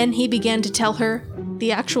 Then he began to tell her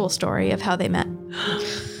the actual story of how they met.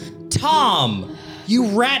 Tom, you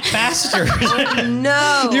rat bastard.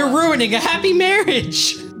 No. You're ruining a happy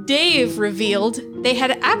marriage. Dave revealed they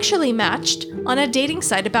had actually matched on a dating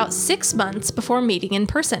site about 6 months before meeting in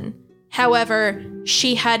person. However,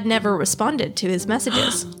 she had never responded to his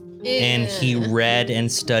messages. And he read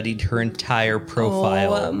and studied her entire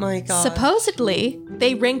profile. Oh my god. Supposedly,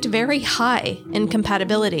 they ranked very high in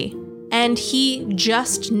compatibility, and he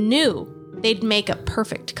just knew they'd make a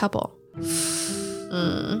perfect couple.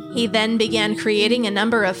 He then began creating a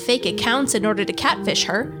number of fake accounts in order to catfish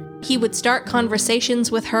her. He would start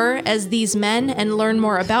conversations with her as these men and learn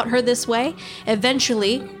more about her this way.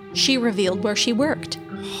 Eventually, she revealed where she worked.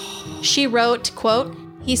 She wrote, quote,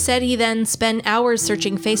 "He said he then spent hours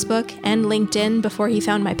searching Facebook and LinkedIn before he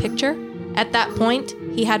found my picture. At that point,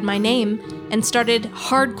 he had my name and started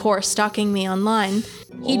hardcore stalking me online.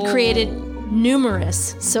 He'd created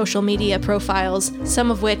numerous social media profiles,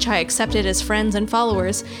 some of which I accepted as friends and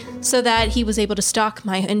followers, so that he was able to stalk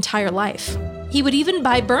my entire life. He would even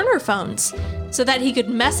buy burner phones so that he could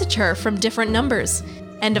message her from different numbers.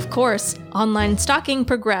 And of course, online stalking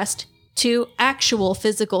progressed to actual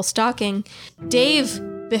physical stalking. Dave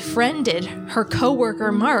befriended her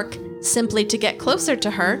coworker Mark simply to get closer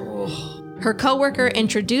to her. Her coworker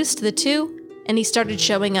introduced the two, and he started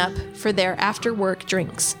showing up for their after-work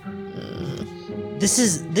drinks. This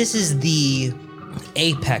is the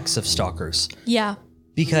apex of stalkers. Yeah.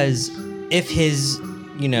 Because if his,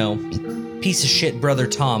 piece of shit brother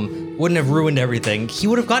Tom wouldn't have ruined everything, he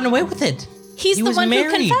would have gotten away with it. He's He the was one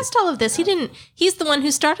married. who confessed all of this. He's the one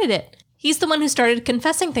who started it. He's the one who started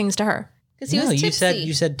confessing things to her. Because he No, was tipsy.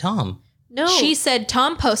 you said Tom. No. She said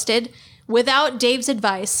Tom posted, "Without Dave's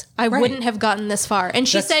advice, I wouldn't have gotten this far." And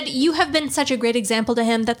she said, "You have been such a great example to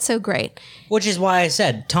him. That's so great." Which is why I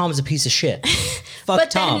said Tom's a piece of shit. Fuck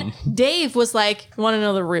But Tom. then Dave was like, "Want to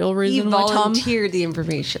know the real He reason why Tom? volunteered the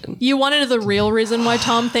information. You want to know the real reason why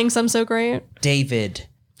Tom thinks I'm so great?" David.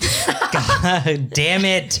 God damn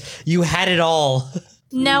it. You had it all.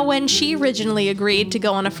 Now, when she originally agreed to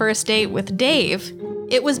go on a first date with Dave,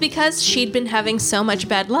 it was because she'd been having so much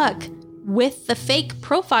bad luck with the fake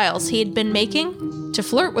profiles he had been making to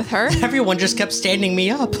flirt with her. Everyone just kept standing me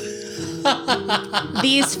up.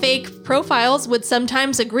 These fake profiles would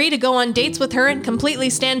sometimes agree to go on dates with her and completely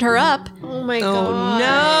stand her up, Oh my Oh god.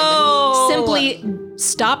 no. simply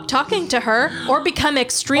stop talking to her, or become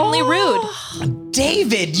extremely rude.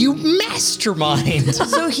 David, you mastermind.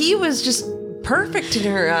 So he was just perfect in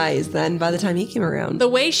her eyes then by the time he came around. The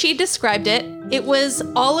way she described it, it was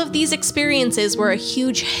all of these experiences were a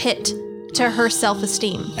huge hit to her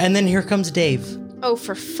self-esteem. And then here comes Dave. Oh,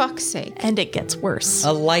 for fuck's sake. And it gets worse.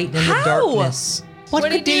 A light in the How? darkness. What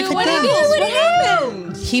What'd could he do? David What'd he do? do? What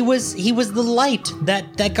happened? He was the light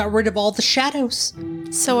that got rid of all the shadows.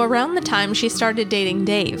 So around the time she started dating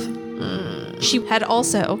Dave, she had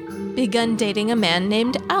also begun dating a man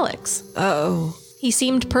named Alex. Oh. He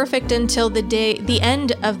seemed perfect until the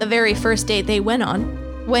end of the very first date they went on,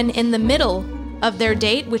 when in the middle of their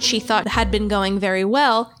date, which she thought had been going very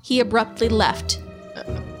well, he abruptly left.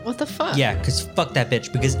 What the fuck? Yeah, because fuck that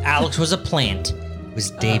bitch, because Alex was a plant. It was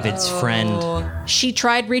David's friend. She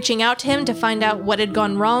tried reaching out to him to find out what had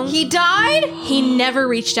gone wrong. He died? He never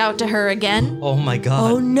reached out to her again. Oh my god.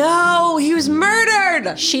 Oh no, he was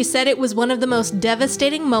murdered. She said it was one of the most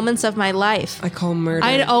devastating moments of my life. I call murder.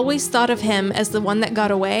 I had always thought of him as the one that got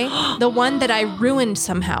away, the one that I ruined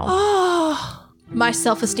somehow. My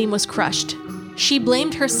self-esteem was crushed. She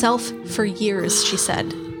blamed herself for years, she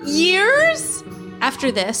said. Years?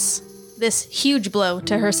 After this huge blow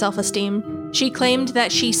to her self-esteem, she claimed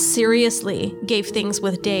that she seriously gave things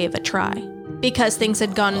with Dave a try because things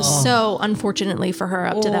had gone so unfortunately for her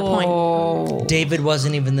up to that point. Oh. David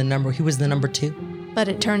wasn't even the number. He was the number 2. But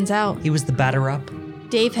it turns out He was the batter up.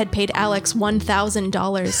 Dave had paid Alex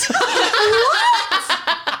 $1,000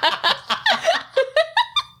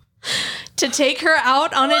 to take her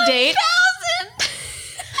out on a date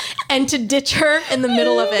and to ditch her in the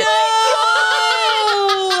middle of it.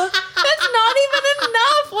 That's not even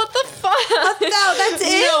enough. What the fuck? No, that's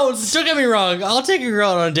it. No, don't get me wrong. I'll take a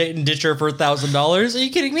girl out on a date and ditch her for $1,000. Are you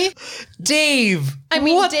kidding me? Dave. I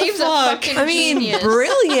mean, what Dave's the a fuck? fucking I mean, genius.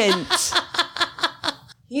 brilliant.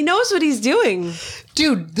 He knows what he's doing.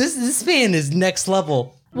 Dude, this man is next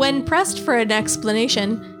level. When pressed for an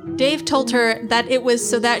explanation, Dave told her that it was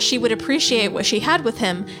so that she would appreciate what she had with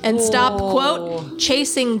him and stop, quote,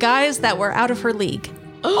 chasing guys that were out of her league.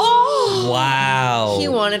 Wow. He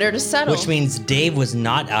wanted her to settle. Which means Dave was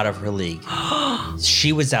not out of her league.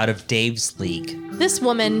 She was out of Dave's league. This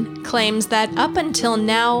woman claims that up until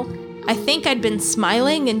now, I think I'd been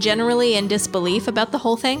smiling and generally in disbelief about the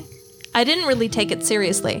whole thing. I didn't really take it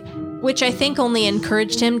seriously, which I think only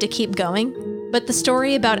encouraged him to keep going. But the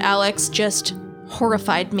story about Alex just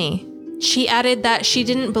horrified me. She added that she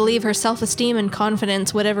didn't believe her self-esteem and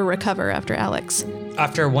confidence would ever recover after Alex.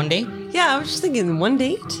 After one date? Yeah, I was just thinking one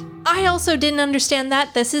date. I also didn't understand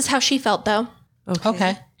that. This is how she felt, though.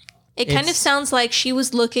 Okay. It kind of It's- sounds like she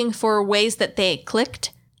was looking for ways that they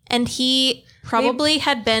clicked, and he probably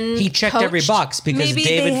had been He checked every coached. box because Maybe they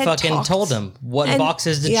David had fucking talked. told him what And-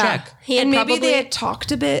 boxes to yeah. check. He had And maybe probably- they had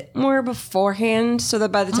talked a bit more beforehand so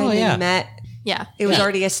that by the time yeah. they met, Yeah. it was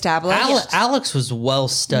already established. Alex was well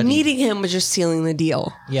studied. Meeting him was just sealing the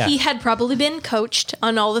deal. yeah. He had probably been coached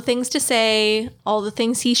on all the things to say, all the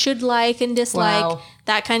things he should like and dislike, Wow.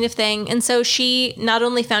 that kind of thing. And so she not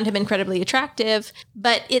only found him incredibly attractive,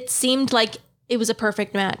 but it seemed like it was a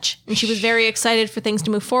perfect match. And she was very excited for things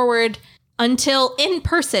to move forward until in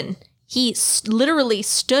person, he literally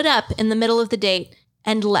stood up in the middle of the date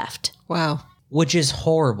and left. Wow. Which is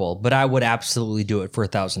horrible, but I would absolutely do it for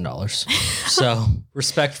 $1,000. So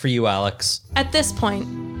respect for you, Alex. At this point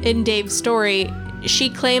in Dave's story, she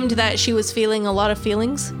claimed that she was feeling a lot of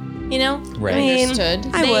feelings, you know? Right. I mean, Understood.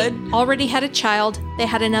 I They would. already had a child. They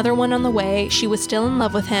had another one on the way. She was still in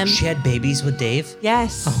love with him. She had babies with Dave.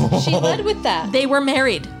 Yes. She led with that. They were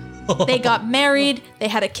married. They got married. They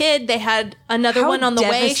had a kid. They had another How one on the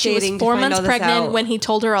way. She was devastating to 4 find months all this pregnant out. when he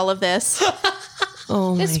told her all of this.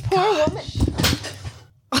 Oh my This poor woman.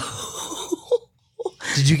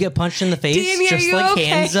 Did you get punched in the face Danny, are just you like okay?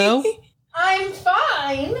 Hanzo? I'm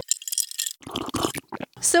fine.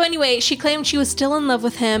 So anyway, she claimed she was still in love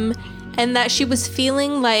with him and that she was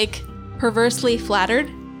feeling like perversely flattered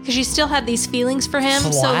because she still had these feelings for him.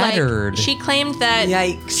 Flattered. So like she claimed that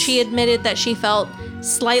Yikes. she admitted that she felt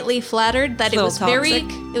slightly flattered, that it Little was toxic.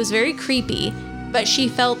 very creepy, but she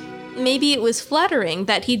felt maybe it was flattering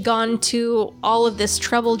that he'd gone to all of this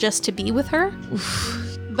trouble just to be with her.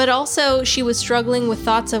 But also she was struggling with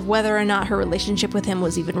thoughts of whether or not her relationship with him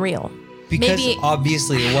was even real. Because Maybe-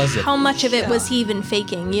 obviously it wasn't. How much of it was he even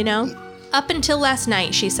faking, you know? Up until last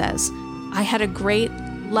night, she says, I had a great,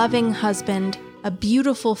 loving husband, a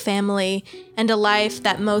beautiful family, and a life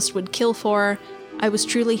that most would kill for. I was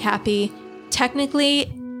truly happy. Technically,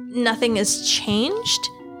 nothing has changed,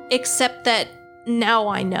 except that now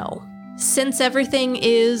I know. Since everything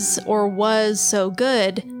is or was so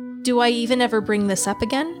good, do I even ever bring this up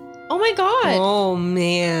again? Oh my god. Oh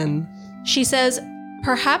man. She says,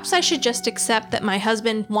 perhaps I should just accept that my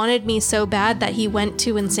husband wanted me so bad that he went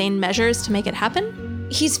to insane measures to make it happen.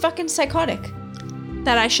 He's fucking psychotic.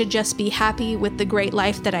 That I should just be happy with the great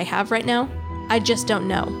life that I have right now. I just don't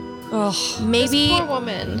know. Oh, Maybe, Poor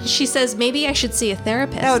woman. she says, maybe I should see a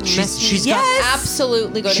therapist. that would mess me. she's got- Yes!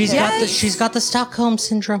 Absolutely go to She's therapy. got the Stockholm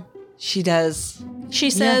syndrome. She does. She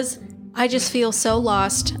says, I just feel so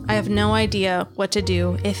lost. I have no idea what to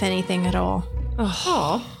do, if anything at all.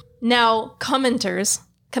 Now, commenters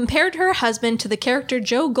compared her husband to the character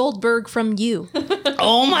Joe Goldberg from You.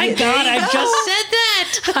 Oh my god, I just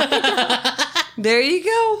said that. There you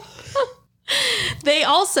go. They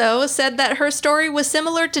also said that her story was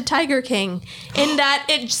similar to Tiger King in that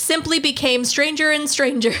it simply became stranger and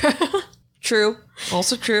stranger. True.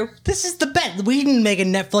 Also true. This is the bet. We can make a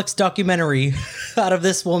Netflix documentary out of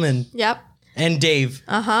this woman Yep. and Dave.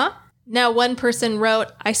 Now, one person wrote,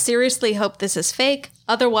 I seriously hope this is fake.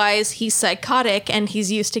 Otherwise, he's psychotic and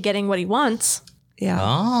he's used to getting what he wants. Yeah.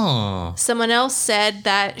 Oh. Someone else said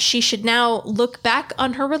that she should now look back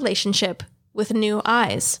on her relationship with new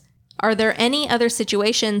eyes. Are there any other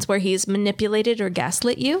situations where he's manipulated or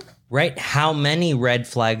gaslit you? Right. How many red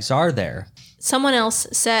flags are there? Someone else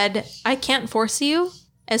said, I can't force you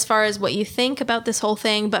as far as what you think about this whole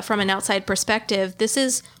thing, but from an outside perspective, this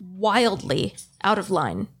is wildly out of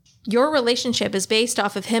line. Your relationship is based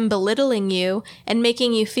off of him belittling you and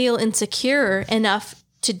making you feel insecure enough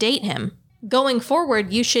to date him. Going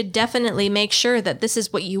forward, you should definitely make sure that this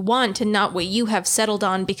is what you want and not what you have settled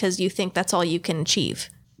on because you think that's all you can achieve.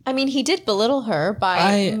 I mean, he did belittle her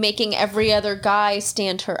by making every other guy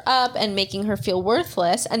stand her up and making her feel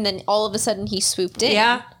worthless. And then all of a sudden he swooped in.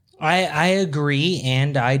 Yeah. I agree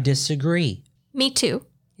and I disagree. Me too.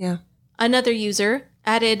 Yeah. Another user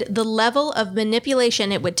added the level of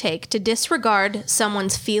manipulation it would take to disregard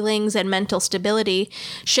someone's feelings and mental stability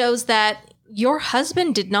shows that your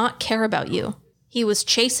husband did not care about you. He was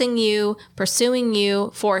chasing you, pursuing you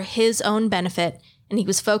for his own benefit, and he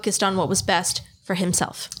was focused on what was best for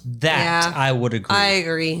himself. That Yeah. I would agree. I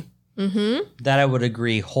agree. That I would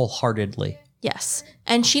agree wholeheartedly. Yes,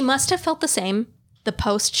 and she must have felt the same. The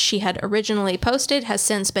post she had originally posted has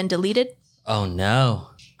since been deleted. Oh no.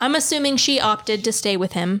 I'm assuming she opted to stay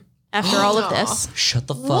with him after all of this. Shut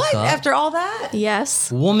the fuck What? up. After all that?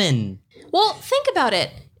 Yes. Woman. Well, think about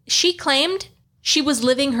it. She claimed she was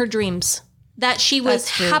living her dreams, that she was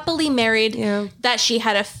That's true. happily married, Yeah. that she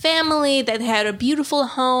had a family, that they had a beautiful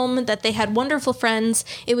home, that they had wonderful friends.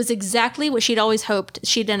 It was exactly what she'd always hoped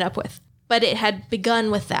she'd end up with. But it had begun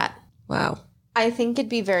with that. Wow. I think it'd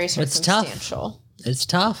be very It's tough. circumstantial. It's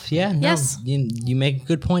tough. Yeah. No, Yes. You make a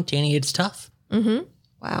good point, Danny. It's tough.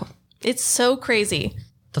 Wow. It's so crazy.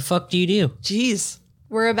 The fuck do you do? Jeez.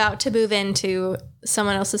 We're about to move into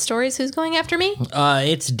someone else's stories. Who's going after me?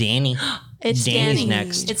 It's Danny. It's Danny's Danny.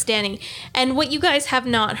 next. It's Danny. And what you guys have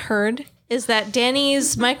not heard is that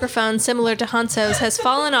Danny's microphone, similar to Hanso's, has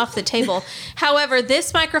fallen off the table. However,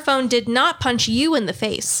 this microphone did not punch you in the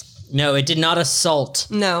face. No, it did not assault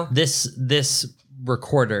No. this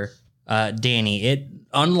recorder, Danny. It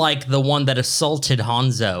unlike the one that assaulted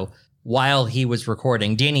Hanzo while he was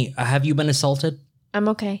recording. Danny, have you been assaulted? I'm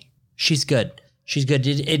okay. She's good. She's good.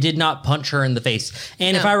 It did not punch her in the face.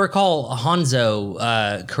 And if I recall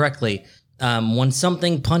Hanzo correctly, when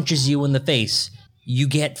something punches you in the face, you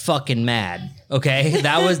get fucking mad. Okay,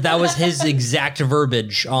 that was his exact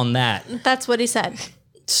verbiage on that. That's what he said.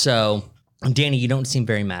 So, Danny, you don't seem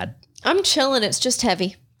very mad. I'm chilling. It's just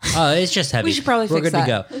heavy. It's just heavy. We should probably We're fix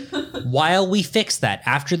good to go. While we fix that,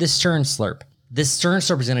 after this Stern Slurp is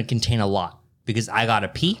going to contain a lot because I gotta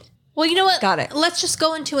pee. Well, you know what? Got it. Let's just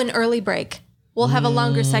go into an early break. We'll have a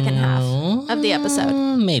longer second half of the episode.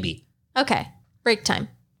 Maybe. Okay, break time.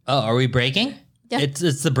 Oh, are we breaking? Yeah. It's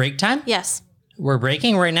the break time? Yes. We're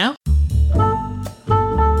breaking right now?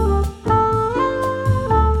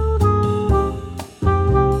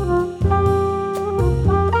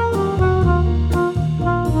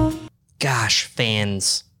 Gosh,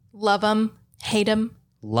 fans. Love them, hate them.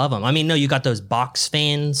 Love them. I mean, no, you got those box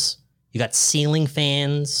fans. You got ceiling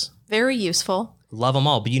fans. Very useful. Love them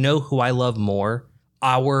all. But you know who I love more?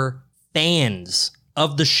 Our fans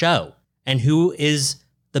of the show. And who is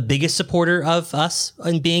the biggest supporter of us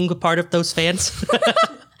and being a part of those fans?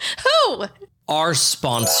 Who? Our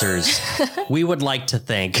sponsors. We would like to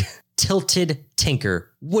thank Tilted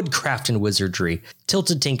Tinker, Woodcraft and Wizardry.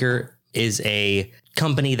 Tilted Tinker is a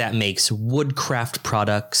company that makes woodcraft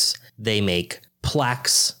products. They make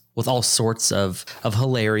plaques with all sorts of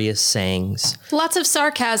hilarious sayings. Lots of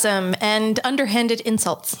sarcasm and underhanded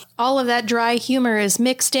insults. All of that dry humor is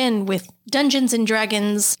mixed in with Dungeons and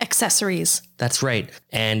Dragons accessories. That's right.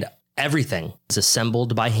 And everything is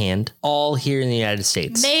assembled by hand, all here in the United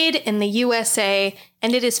States. Made in the USA,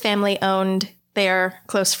 and it is family owned. They are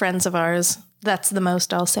close friends of ours. That's the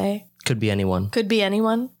most I'll say. Could be anyone. Could be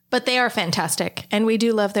anyone. But they are fantastic, and we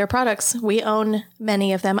do love their products. We own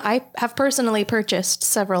many of them. I have personally purchased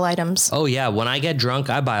several items. Oh, yeah. When I get drunk,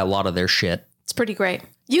 I buy a lot of their shit. It's pretty great.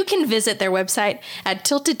 You can visit their website at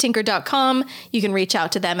tiltedtinker.com. You can reach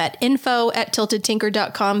out to them at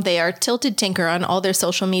info@tiltedtinker.com. They are Tilted Tinker on all their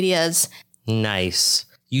social medias. Nice.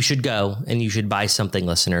 You should go and you should buy something,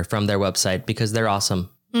 listener, from their website because they're awesome.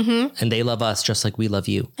 Mm-hmm. And they love us just like we love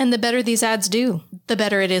you. And the better these ads do, the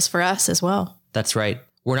better it is for us as well. That's right.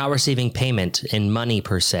 We're not receiving payment in money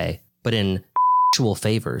per se, but in actual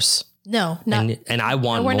favors. No, not. And I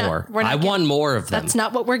want we're not- more. we're not I want getting- more of them. That's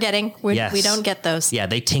not what we're getting. We Yes. don't get those. Yeah,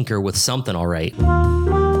 they tinker with something, all right.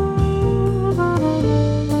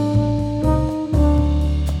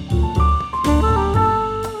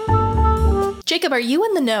 Jacob, are you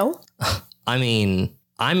in the know? I mean,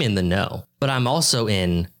 I'm in the know, but I'm also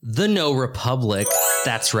in the No Republic.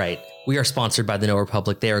 That's right. We are sponsored by the No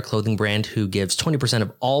Republic. They are a clothing brand who gives 20%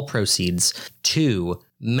 of all proceeds to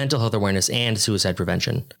mental health awareness and suicide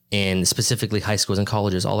prevention in specifically high schools and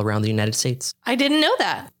colleges all around the United States. I didn't know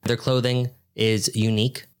that. Their clothing is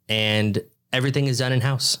unique and everything is done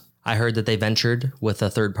in-house. I heard that they ventured with a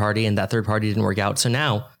third party and that third party didn't work out. So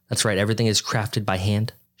now, that's right, everything is crafted by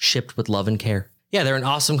hand, shipped with love and care. Yeah, they're an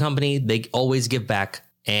awesome company. They always give back.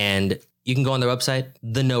 And you can go on their website,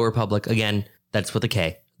 The No Republic. Again, that's with a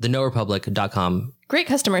K. TheNoRepublic.com. Great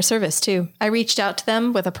customer service, too. I reached out to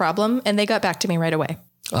them with a problem, and they got back to me right away.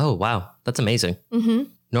 Oh, wow. That's amazing. Mm-hmm.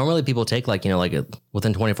 Normally people take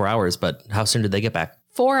within 24 hours, but how soon did they get back?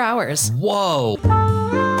 4 hours. Whoa.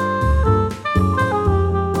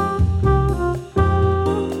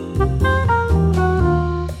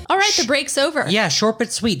 All right, the break's over. Yeah, short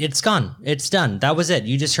but sweet. It's gone. It's done. That was it.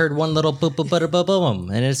 You just heard one little boop, boop, boop, boop, boom,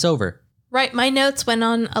 and it's over. Right, my notes went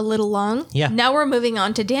on a little long. Yeah. Now we're moving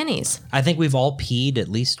on to Danny's. I think we've all peed at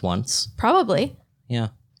least once. Probably. Yeah.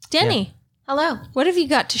 Danny, Hello. what have you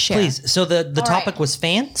got to share? Please. So the All topic right. was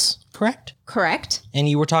fans, correct? Correct. And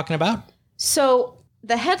you were talking about? So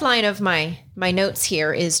the headline of my notes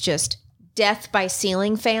here is just death by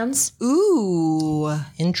ceiling fans. Ooh.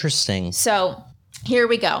 Interesting. So here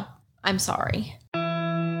we go. I'm sorry.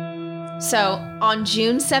 So on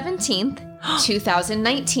June 17th,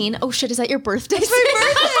 2019. Oh shit, is that your birthday? It's my birthday.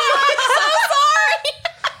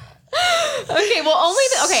 I'm so sorry. Okay, well only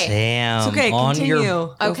okay. Damn. It's okay. on Continue.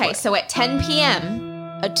 your Okay, so at 10 p.m.,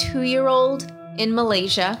 a 2-year-old in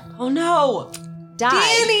Malaysia Oh no. died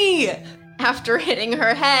Danny. after hitting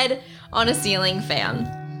her head on a ceiling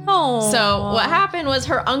fan. Oh. So what happened was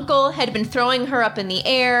her uncle had been throwing her up in the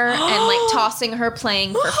air and like tossing her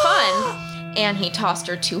playing for fun, and he tossed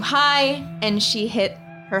her too high and she hit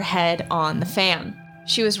her head on the fan.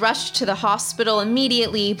 She was rushed to the hospital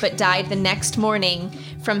immediately but died the next morning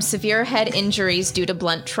from severe head injuries due to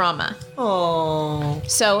blunt trauma. Oh.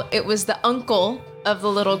 So it was the uncle of the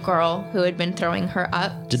little girl who had been throwing her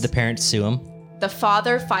up. Did the parents sue him? The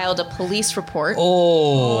father filed a police report.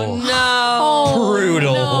 Oh, No.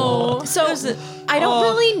 brutal. So I don't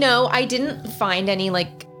really know. I didn't find any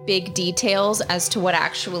like big details as to what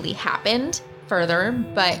actually happened further,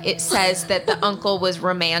 but it says that the uncle was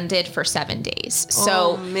remanded for 7 days.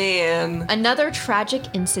 So Oh man. another tragic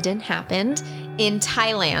incident happened in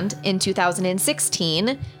Thailand in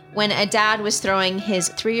 2016 when a dad was throwing his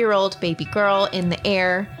 3-year-old baby girl in the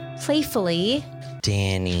air playfully.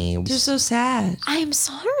 Danny. Just so sad. I'm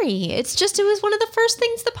sorry. It was one of the first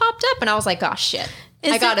things that popped up, and I was like, "Oh shit,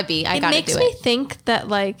 I gotta do It it." makes me think that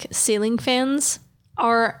like ceiling fans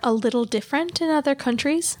are a little different in other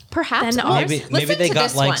countries. Perhaps Then Well, ours- Maybe listen they to got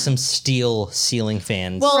this like one. some steel ceiling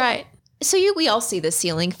fans. Well, Right. So we all see the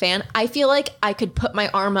ceiling fan. I feel like I could put my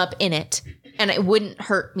arm up in it, and it wouldn't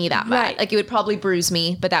hurt me that bad. Right. Like it would probably bruise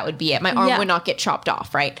me, but that would be it. My arm Yeah. would not get chopped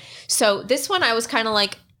off, right? So this one, I was kind of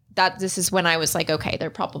like that. This is when I was like, okay, they're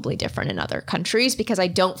probably different in other countries because I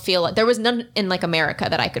don't feel like there was none in like America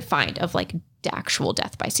that I could find of like the actual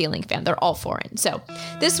death by ceiling fan. They're all foreign. So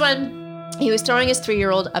this one, he was throwing his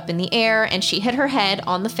 3-year-old up in the air, and she hit her head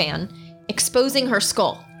on the fan, exposing her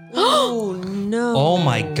skull. Oh no. oh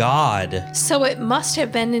my God. So it must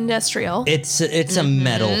have been industrial. It's a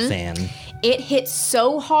metal fan. It hit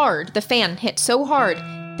so hard, the fan hit so hard,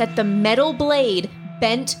 that the metal blade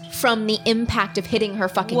bent from the impact of hitting her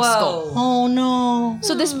fucking skull. Whoa. Oh no.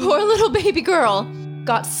 So this poor little baby girl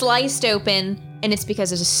got sliced open, and it's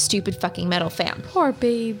because of a stupid fucking metal fan. Poor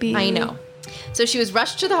baby. I know. So she was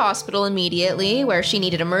rushed to the hospital immediately where she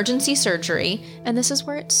needed emergency surgery. And this is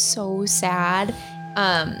where it's so sad.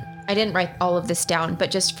 I didn't write all of this down,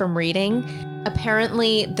 but just from reading,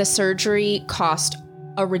 apparently the surgery cost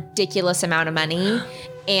a ridiculous amount of money.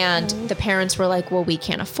 And the parents were like, well, we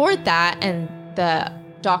can't afford that. And the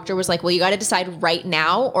doctor was like, well, you got to decide right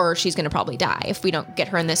now or she's going to probably die if we don't get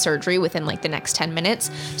her in this surgery within like the next 10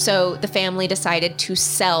 minutes. So the family decided to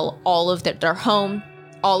sell all of their home,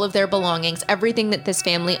 all of their belongings, everything that this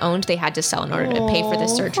family owned, they had to sell in order to pay for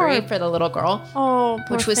this surgery for the little girl. Oh,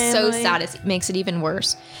 poor which was so family. sad. It makes it even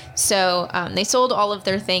worse. So they sold all of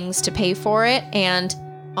their things to pay for it. And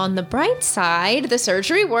on the bright side, the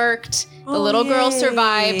surgery worked. The little girl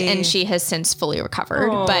survived, and she has since fully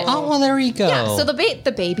recovered. But Oh, well, there you go. yeah, so the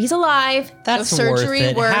baby's alive. That's the surgery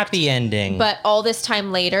worth it. worked. Happy ending. But all this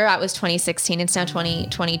time later, that was 2016. It's now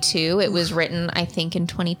 2022. It was written, I think, in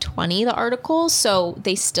 2020, the article. So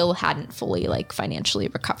they still hadn't fully like financially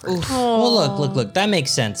recovered. well, look. That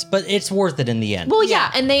makes sense. But it's worth it in the end. Well,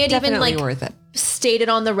 yeah. And they had even Definitely like worth it. stated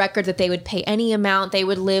on the record that they would pay any amount. They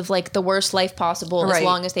would live like the worst life possible as Right.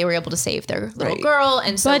 long as they were able to save their little Right. girl.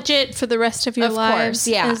 And so, Budget for the rest of your Of lives. course,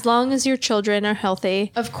 yeah. As long as your children are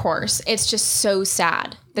healthy. of course, it's just so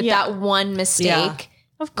sad that Yeah. that one mistake Yeah.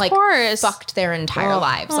 Of like course. fucked their entire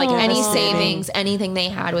lives. Like any Devastating. savings, anything they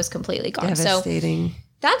had was completely gone. So Devastating.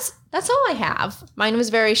 that's all I have. Mine was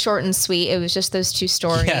very short and sweet. It was just those two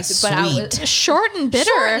stories. Yeah, but I sweet. was Short and bitter.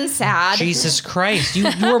 short and sad. Jesus Christ. You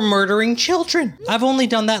are murdering children. I've only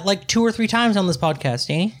done that like 2 or 3 times on this podcast,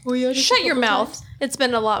 Danny. Shut your mouth. It's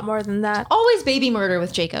been a lot more than that. Always baby murder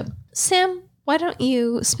with Jacob. Sam, why don't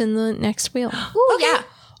you spin the next wheel? Ooh, yeah.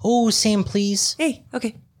 Oh, Sam, please. Hey,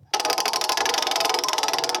 okay.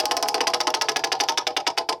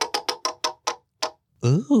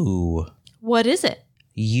 Ooh. What is it?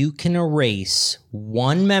 You can erase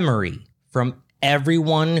one memory from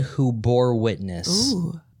everyone who bore witness.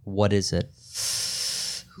 What is it?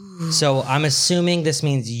 So I'm assuming this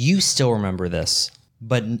means you still remember this,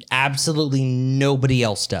 but absolutely nobody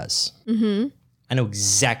else does. Mm-hmm. I know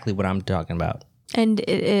exactly what I'm talking about. And it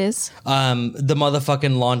is. The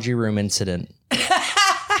motherfucking laundry room incident.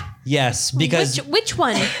 Yes, because Which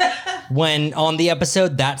one? when on the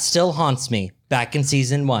episode That Still Haunts Me, back in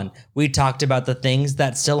season 1, we talked about the things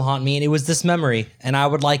that still haunt me, and it was this memory, and I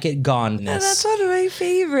would like it gone. That's one of my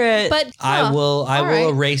favorites. But I will right.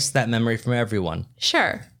 erase that memory from everyone.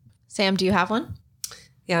 Sure. Sam, do you have one?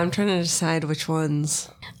 Yeah, I'm trying to decide which ones.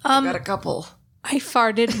 I got a couple. I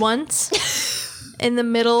farted once in the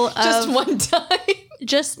middle of Just one time.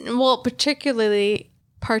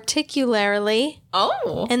 particularly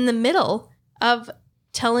Oh. in the middle of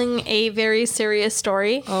telling a very serious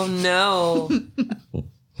story. Oh no.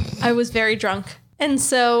 I was very drunk. And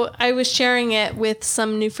so I was sharing it with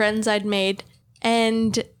some new friends I'd made,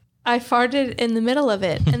 and I farted in the middle of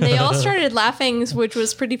it. And they all started laughing, which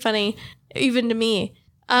was pretty funny, even to me.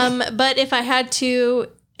 But if I had to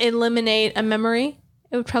eliminate a memory,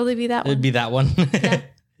 it would probably be that one. It'd be that one.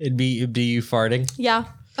 It'd be you farting. Yeah.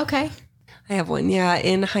 Okay. I have one. Yeah,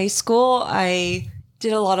 in high school, I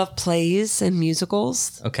did a lot of plays and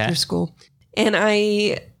musicals Okay. through school. And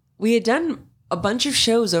we had done a bunch of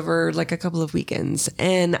shows over like a couple of weekends.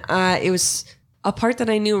 And it was a part that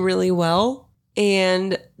I knew really well.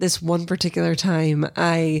 And this one particular time,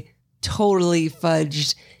 I totally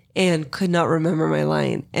fudged and could not remember my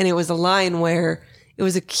line. And it was a line where it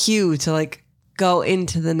was a cue to like go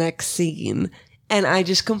into the next scene. And I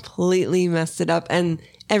just completely messed it up. And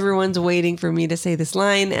everyone's waiting for me to say this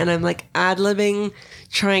line. And I'm like ad-libbing,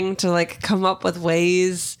 trying to like come up with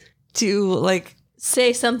ways to like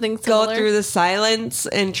Say something go similar. through the silence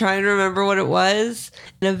and try and remember what it was.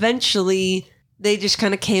 And eventually they just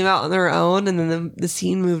kind of came out on their own, and then the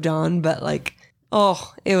scene moved on. But like,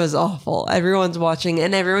 oh, it was awful. Everyone's watching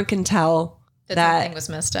and everyone can tell that something was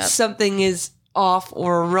messed up. something is off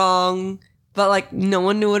or wrong, but like no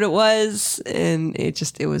one knew what it was. And it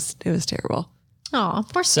was terrible. Oh,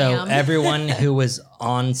 poor So Sam. everyone who was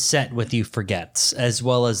on set with you forgets, as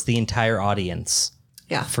well as the entire audience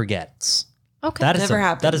Yeah. forgets. Okay. That is Never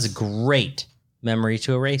happens. that is a great memory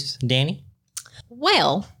to erase. Danny?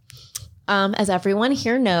 Well, as everyone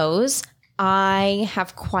here knows, I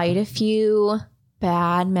have quite a few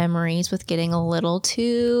bad memories with getting a little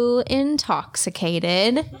too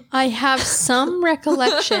intoxicated. I have some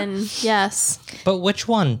recollection. Yes. But which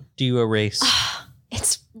one do you erase?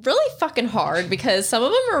 It's really fucking hard because some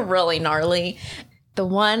of them are really gnarly. The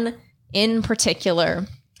one in particular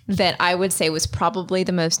that I would say was probably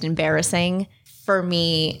the most embarrassing for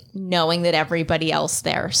me, knowing that everybody else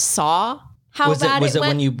there saw how was bad it went.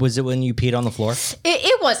 when you peed on the floor?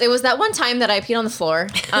 It was that one time that I peed on the floor.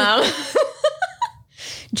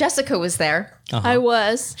 Jessica was there. I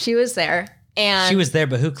was. She was there. And She was there,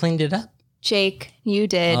 but who cleaned it up? Jake, you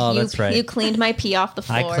did. Oh, you, that's right. You cleaned my pee off the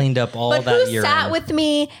floor. I cleaned up all but that who urine. sat with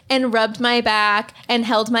me and rubbed my back and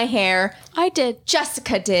held my hair? I did.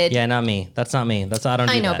 Jessica did. Yeah, not me. That's not me. I don't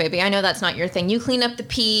do I know, that. baby. I know that's not your thing. You clean up the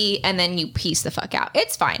pee and then you piece the fuck out.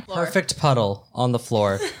 It's fine. Perfect puddle on the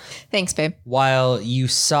floor Thanks, babe. while you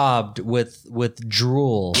sobbed with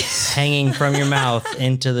drool hanging from your mouth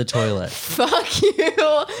into the toilet. Fuck you.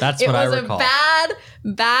 That's what I recall. It was a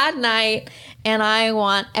bad night, and I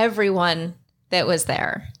want everyone that was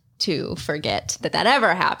there to forget that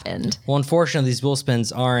ever happened. Well, unfortunately, these wheel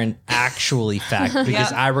spins aren't actually fact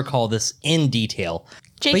because I recall this in detail.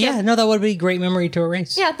 Jacob, But yeah, no, that would be a great memory to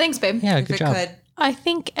erase. Yeah, thanks, babe. Yeah, If good it job. could. I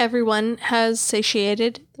think everyone has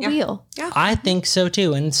satiated the wheel. I think so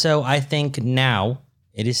too. And so I think now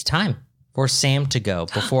it is time for Sam to go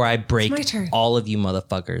before I break my turn. all of you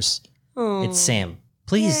motherfuckers. It's Sam.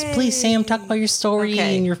 Please, Sam, talk about your story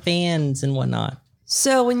Okay. and your fans and whatnot.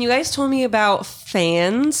 So when you guys told me about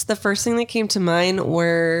fans, the first thing that came to mind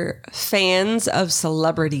were fans of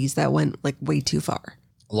celebrities that went like way too far.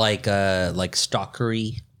 Like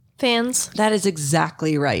stalkery. Fans. That is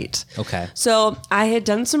exactly right. Okay. So I had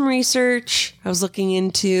done some research. I was looking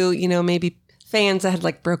into, maybe fans that had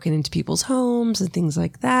like broken into people's homes and things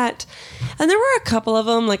like that. And there were a couple of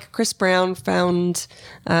them, like Chris Brown found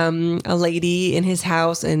a lady in his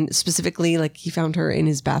house, and specifically like he found her in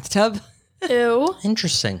his bathtub. Ew.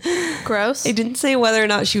 Interesting. Gross. It didn't say whether or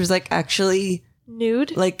not she was like actually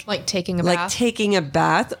Nude. like Taking a bath. taking a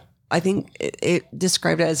bath. I think it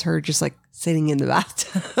described it as her just like sitting in the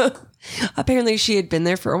bathtub. Apparently, she had been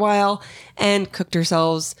there for a while and cooked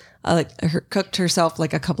herself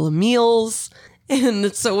like a couple of meals,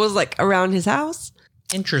 and so it was like around his house.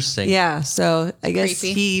 Interesting. Yeah, so I guess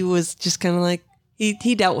Creepy. he was just kind of like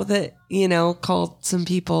he dealt with it. Called some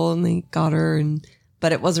people and they got her,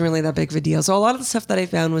 but it wasn't really that big of a deal. So a lot of the stuff that I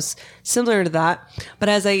found was similar to that. But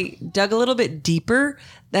as I dug a little bit deeper,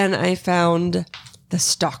 then I found the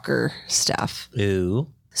stalker stuff. Ooh.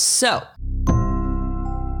 So,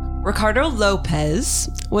 Ricardo Lopez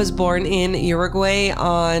was born in Uruguay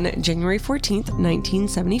on January 14th,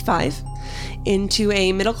 1975, into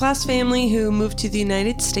a middle-class family who moved to the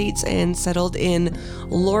United States and settled in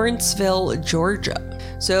Lawrenceville, Georgia.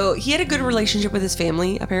 So he had a good relationship with his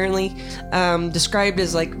family, apparently, described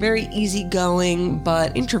as like very easygoing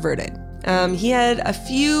but introverted. He had a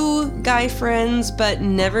few guy friends, but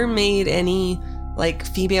never made any like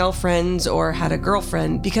female friends or had a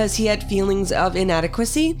girlfriend because he had feelings of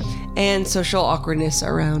inadequacy and social awkwardness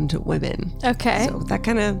around women. Okay. So that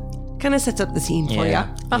kind of sets up the scene for you.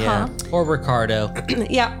 Yeah. Or Ricardo.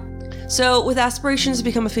 Yeah. So with aspirations to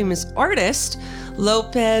become a famous artist,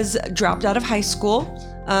 Lopez dropped out of high school.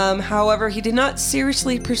 However, he did not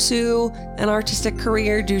seriously pursue an artistic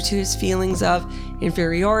career due to his feelings of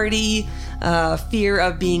inferiority, fear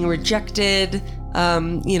of being rejected.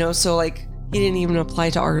 So like he didn't even apply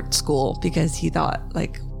to art school because he thought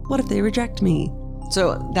like, what if they reject me?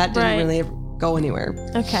 So that didn't really go anywhere.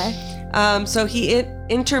 Okay. So he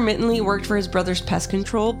intermittently worked for his brother's pest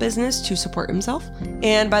control business to support himself.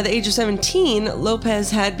 And by the age of 17,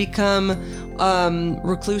 Lopez had become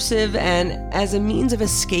reclusive and, as a means of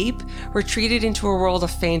escape, retreated into a world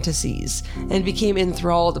of fantasies and became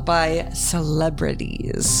enthralled by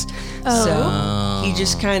celebrities. So he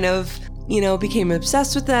just kind of, became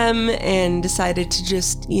obsessed with them and decided to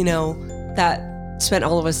just, spent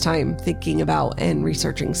all of his time thinking about and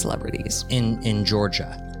researching celebrities. In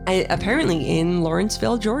Georgia. Apparently in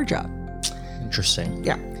Lawrenceville, Georgia. Interesting.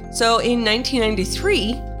 Yeah. So in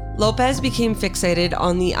 1993, Lopez became fixated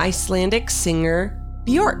on the Icelandic singer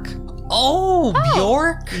Björk. Oh,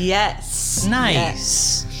 Bjork? Yes. Nice.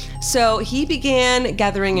 Yes. So he began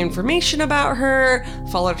gathering information about her,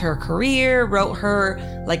 followed her career, wrote her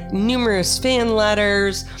like numerous fan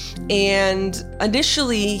letters, and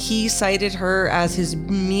initially he cited her as his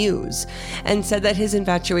muse and said that his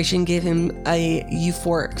infatuation gave him a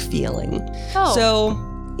euphoric feeling. Oh.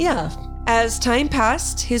 So, yeah. As time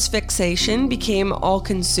passed, his fixation became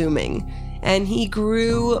all-consuming, and he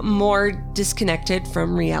grew more disconnected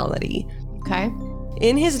from reality. Okay.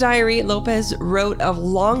 In his diary, Lopez wrote of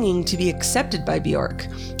longing to be accepted by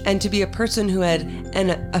Björk and to be a person who had an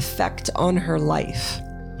effect on her life.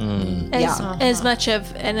 As much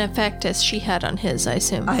of an effect as she had on his, I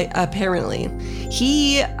assume. Apparently,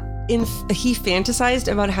 he fantasized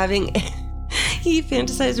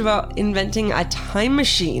about inventing a time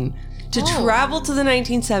machine to travel to the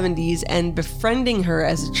 1970s and befriending her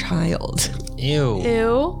as a child. Ew.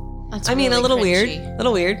 Ew. That's I mean, really a little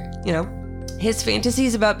cringy. weird, His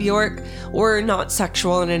fantasies about Bjork were not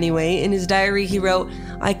sexual in any way. In his diary, he wrote,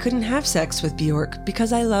 "I couldn't have sex with Bjork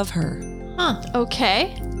because I love her." Huh.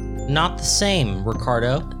 Okay. Not the same,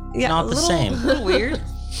 Ricardo. Yeah, Not the a same. little weird.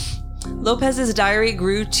 Lopez's diary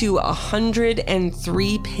grew to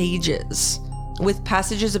 103 pages, with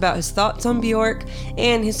passages about his thoughts on Bjork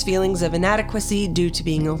and his feelings of inadequacy due to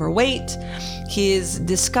being overweight, his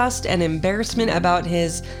disgust and embarrassment about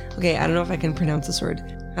his... Okay, I don't know if I can pronounce this word.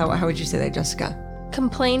 How would you say that, Jessica?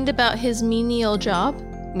 Complained about his menial job.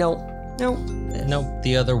 No. No,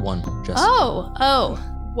 the other one. Just Oh.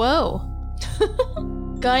 Whoa.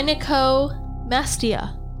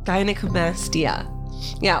 Gynecomastia. Gynecomastia.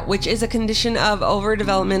 Yeah, which is a condition of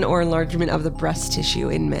overdevelopment or enlargement of the breast tissue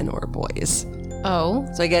in men or boys. Oh.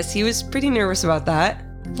 So I guess he was pretty nervous about that.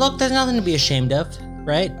 Look, there's nothing to be ashamed of,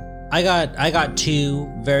 right? I got two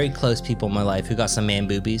very close people in my life who got some man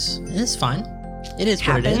boobies. It's fine. It is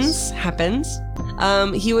what it is. Happens.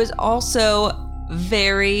 He was also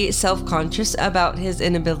very self-conscious about his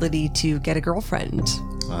inability to get a girlfriend.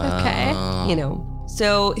 Okay. You know.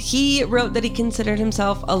 So he wrote that he considered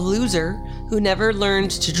himself a loser who never learned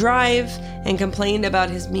to drive and complained about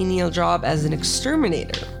his menial job as an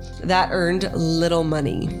exterminator that earned little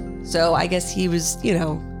money. So I guess he was,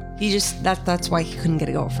 that's why he couldn't get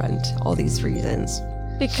a girlfriend. All these reasons.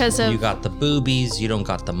 Because of... You got the boobies, you don't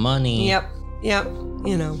got the money. Yep.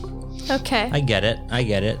 Okay. I get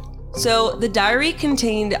it. So the diary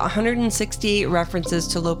contained 168 references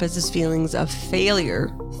to Lopez's feelings of failure,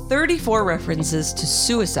 34 references to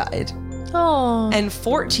suicide, Oh. and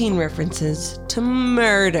 14 references to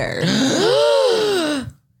murder.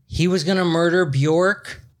 He was gonna murder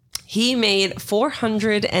Bjork? He made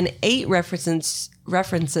 408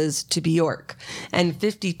 references to Bjork and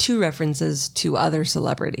 52 references to other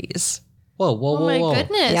celebrities. Whoa. Oh my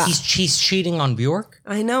goodness. Yeah. He's cheating on Bjork?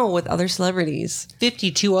 I know, with other celebrities.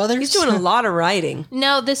 52 others? He's doing a lot of writing.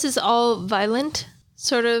 Now, this is all violent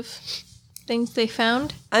sort of things they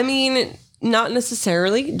found? I mean, not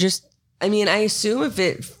necessarily. I assume if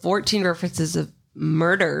it 14 references of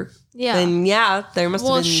murder, Yeah. then there must have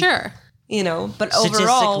been. Well, sure. But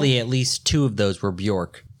overall, Statistically, at least 2 of those were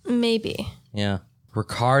Bjork. Maybe. Yeah.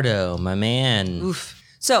 Ricardo, my man. oof.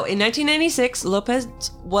 So in 1996, Lopez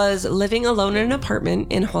was living alone in an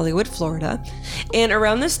apartment in Hollywood, Florida. And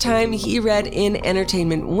around this time, he read in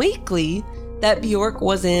Entertainment Weekly that Bjork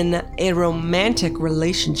was in a romantic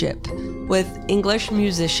relationship with English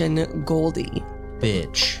musician Goldie.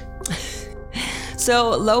 Bitch.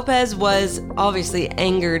 So Lopez was obviously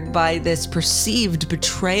angered by this perceived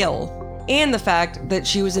betrayal and the fact that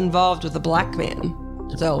she was involved with a black man.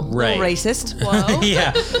 So, Right. racist. Whoa.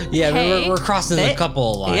 Yeah. Hey. We're crossing a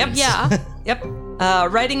couple of lines. Yeah. Yep.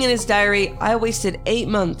 Writing in his diary, "I wasted 8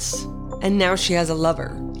 months, and now she has a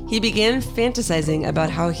lover." He began fantasizing about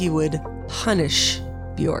how he would punish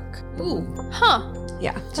Bjork. Ooh. Huh.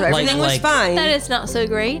 Yeah. So everything was like- fine. That is not so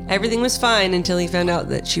great. Everything was fine until he found out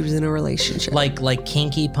that she was in a relationship. Like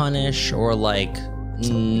kinky punish or like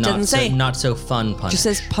Doesn't say. not so fun punish. Just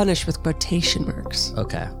says punish with quotation marks.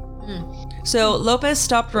 Okay. So Lopez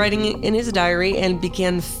stopped writing in his diary and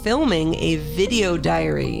began filming a video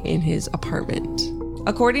diary in his apartment.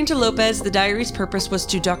 According to Lopez, the diary's purpose was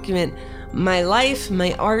to document my life,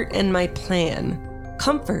 my art, and my plan.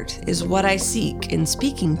 Comfort is what I seek in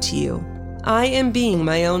speaking to you. I am being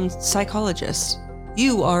my own psychologist.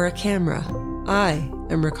 You are a camera. I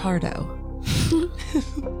am Ricardo.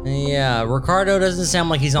 Yeah, Ricardo doesn't sound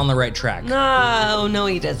like he's on the right track. No,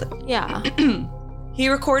 he doesn't. Yeah. He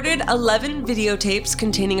recorded 11 videotapes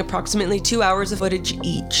containing approximately 2 hours of footage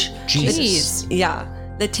each. Jesus. Yeah.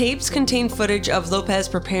 The tapes contain footage of Lopez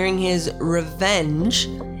preparing his revenge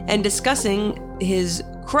and discussing his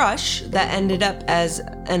crush that ended up as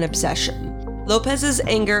an obsession. Lopez's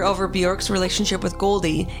anger over Bjork's relationship with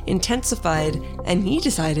Goldie intensified, and he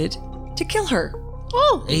decided to kill her.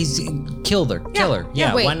 Oh. He's killed her. Kill her.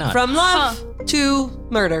 Yeah, Wait, why not? From love to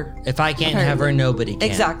murder. If I can't have her, nobody can.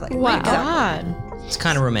 Exactly. Wow. Exactly. God. It's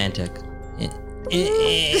kind of romantic.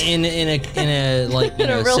 In a like you In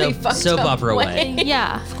a know really fucked soap up opera way.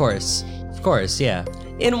 Yeah. Of course, yeah.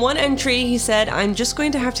 In one entry, he said, "I'm just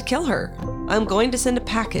going to have to kill her. I'm going to send a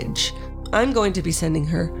package. I'm going to be sending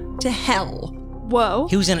her to hell." Whoa.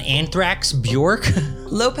 He was an anthrax Bjork.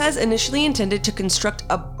 Lopez initially intended to construct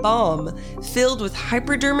a bomb filled with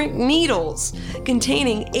hypodermic needles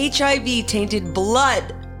containing HIV-tainted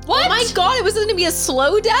blood, What? Oh my God, it was going to be a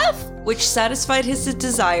slow death? which satisfied his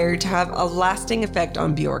desire to have a lasting effect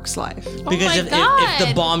on Bjork's life. Because my if the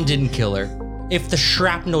God. bomb didn't kill her, if the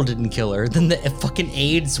shrapnel didn't kill her, then the fucking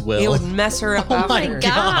AIDS will. It would mess her up Oh my after.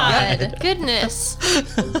 God. Goodness.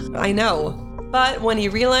 I know. But when he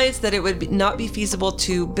realized that it would not be feasible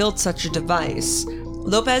to build such a device,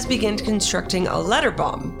 Lopez began constructing a letter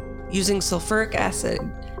bomb using sulfuric acid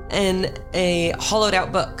and a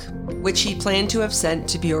hollowed-out book, which he planned to have sent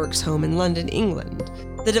to Bjork's home in London, England.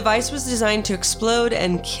 The device was designed to explode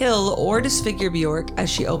and kill or disfigure Bjork as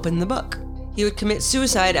she opened the book. He would commit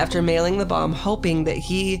suicide after mailing the bomb, hoping that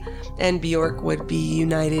he and Bjork would be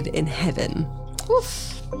united in heaven.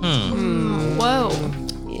 Whoa.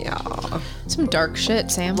 Yeah. Some dark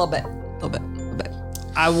shit, Sam. A little bit.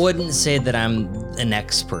 I wouldn't say that I'm an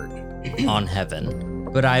expert on heaven,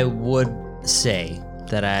 but I would say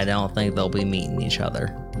that I don't think they'll be meeting each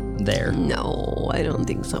other there. No, I don't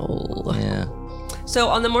think so. Yeah. So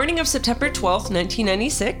on the morning of September 12th,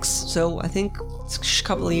 1996, so I think it's a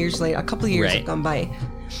couple of years late, a couple of years Right. have gone by,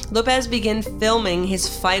 Lopez began filming his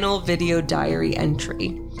final video diary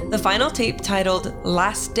entry. The final tape, titled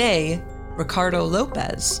Last Day, Ricardo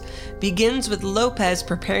Lopez, begins with Lopez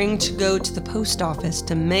preparing to go to the post office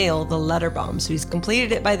to mail the letter bomb. So he's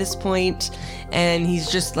completed it by this point, and he's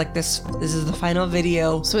just like, this is the final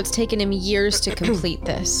video. So it's taken him years to complete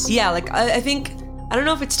this. Yeah, like I think, I don't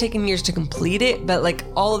know if it's taken years to complete it, but like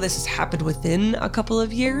all of this has happened within a couple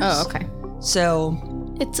of years. Oh, okay.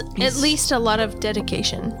 So It's at least a lot of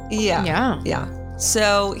dedication. yeah.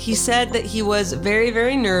 So he said that he was very,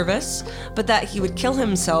 very nervous, but that he would kill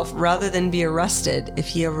himself rather than be arrested if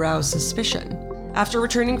he aroused suspicion. After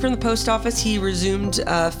returning from the post office, he resumed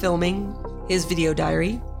filming his video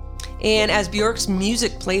diary. And as Bjork's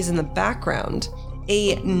music plays in the background,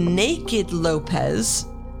 a naked Lopez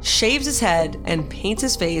shaves his head and paints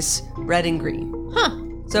his face red and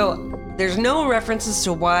green. So there's no references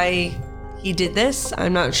to why he did this.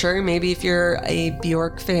 I'm not sure. Maybe if you're a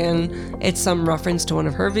Bjork fan, it's some reference to one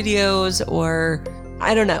of her videos, or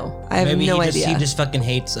I don't know. I have Maybe no he idea. just fucking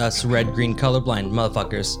hates us red, green, colorblind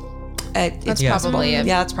motherfuckers. It's probably it.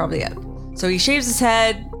 Yeah, that's probably it. So he shaves his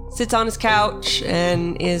head, sits on his couch,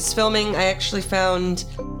 and is filming. I actually found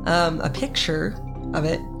a picture of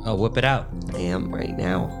it. Oh, whip it out. I am right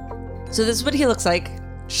now. So this is what he looks like,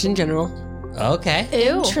 just in general. Okay.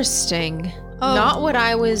 Ew. Interesting. Oh. Not what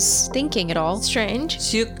I was thinking at all. Strange.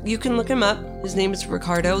 So you can look him up. His name is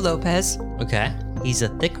Ricardo Lopez. Okay. He's a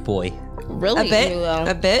thick boy. Really?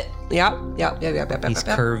 A bit. Yep. He's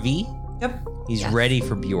curvy. Yep. He's ready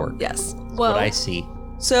for Bjork. Yes. Well, What I see.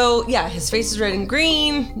 So, yeah, his face is red and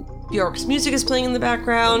green. Bjork's music is playing in the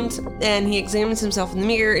background, and he examines himself in the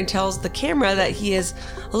mirror and tells the camera that he is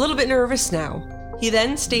a little bit nervous now. He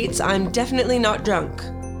then states, "I'm definitely not drunk.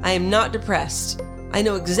 I am not depressed. I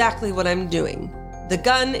know exactly what I'm doing. The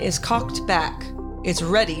gun is cocked back. It's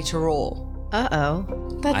ready to roll." Uh-oh.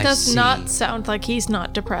 that I does see. not sound like he's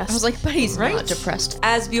not depressed. I was like, but he's Right? not depressed.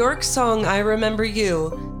 As Bjork's song "I Remember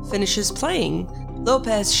You" finishes playing,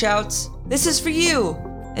 Lopez shouts, "This is for you,"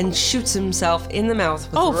 and shoots himself in the mouth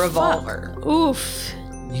with a revolver. Fuck. Oof.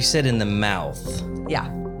 You said in the mouth, Yeah.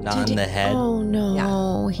 not in the head. Oh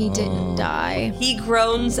no, he didn't die. He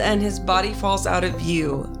groans and his body falls out of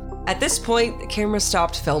view. At this point, the camera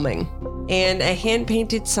stopped filming, and a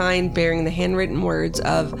hand-painted sign bearing the handwritten words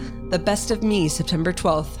of "The Best of Me, September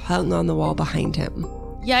 12th" hung on the wall behind him.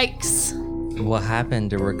 Yikes. What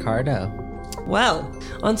happened to Ricardo? Well,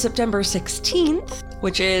 on September 16th,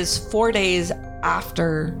 which is 4 days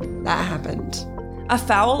after that happened, a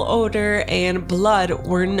foul odor and blood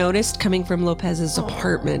were noticed coming from Lopez's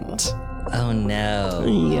apartment. Oh no.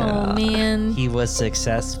 Oh, man. He was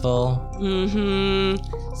successful.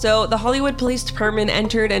 So the Hollywood Police Department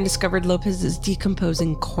entered and discovered Lopez's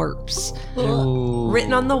decomposing corpse. Ooh.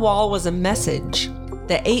 Written on the wall was a message.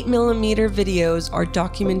 The 8mm videos are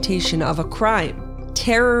documentation of a crime.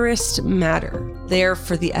 Terrorist matter. There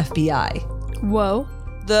for the FBI. Whoa.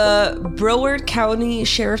 The Broward County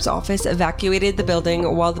Sheriff's Office evacuated the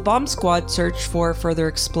building while the bomb squad searched for further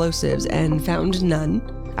explosives and found none.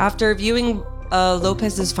 After viewing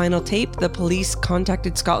Lopez's final tape, the police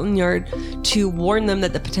contacted Scotland Yard to warn them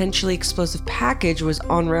that the potentially explosive package was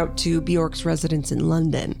en route to Bjork's residence in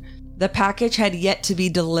London. The package had yet to be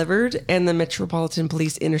delivered, and the Metropolitan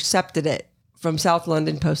Police intercepted it from South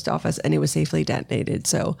London Post Office, and it was safely detonated.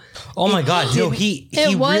 So, Oh my god, no, he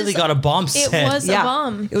was- really got a bomb set. It was a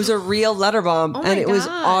bomb. it was a real letter bomb, and it was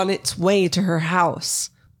God. on its way to her house,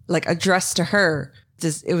 like addressed to her.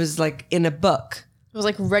 It was like in a book. It was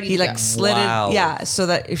like ready He to like go. slid Wow. it, yeah, so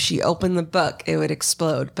that if she opened the book, it would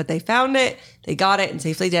explode. But they found it, they got it, and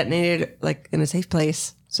safely detonated it, like in a safe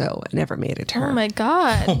place. So it never made it to her. Oh my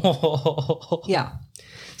god. Yeah.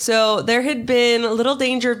 So there had been little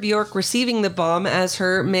danger of Bjork receiving the bomb as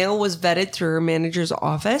her mail was vetted through her manager's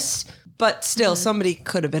office. But still, somebody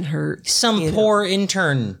could have been hurt. Some poor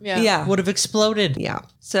intern Yeah. would have exploded. Yeah.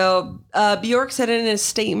 So Bjork said in a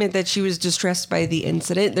statement that she was distressed by the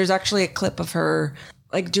incident. There's actually a clip of her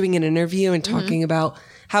like doing an interview and talking about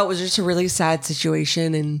how it was just a really sad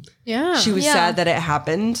situation, and she was sad that it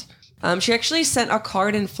happened. She actually sent a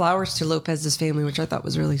card and flowers to Lopez's family, which I thought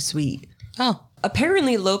was really sweet. Oh.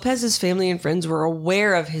 Apparently, Lopez's family and friends were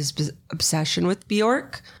aware of his obsession with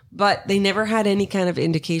Bjork, but they never had any kind of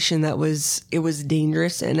indication that it was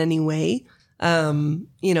dangerous in any way.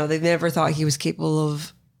 They never thought he was capable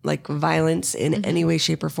of like violence in any way,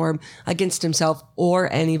 shape, or form against himself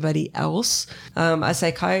or anybody else. A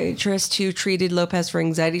psychiatrist who treated Lopez for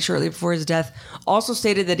anxiety shortly before his death also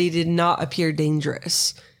stated that he did not appear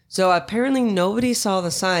dangerous. So apparently nobody saw the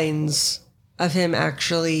signs of him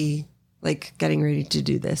actually like getting ready to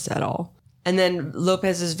do this at all. And then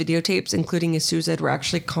Lopez's videotapes, including his suicide, were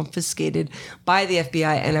actually confiscated by the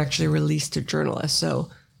FBI and actually released to journalists. So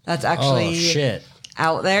that's actually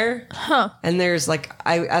out there. Huh. And there's like,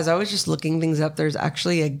 as I was just looking things up, there's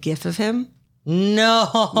actually a GIF of him. No.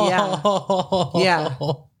 Yeah.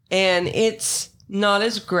 And it's not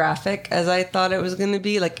as graphic as I thought it was going to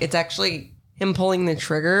be. Like, it's actually him pulling the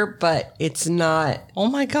trigger, but it's not. Oh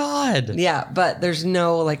my God. Yeah, but there's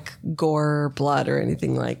no like gore or blood or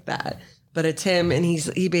anything like that. But it's him, and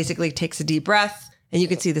he basically takes a deep breath, and you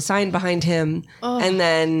can see the sign behind him, and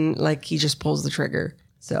then like he just pulls the trigger.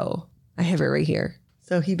 So I have it right here.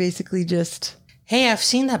 So he basically just. Hey, I've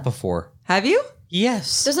seen that before. Have you?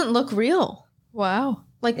 Yes. Doesn't look real. Wow.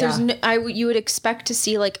 Like there's you would expect to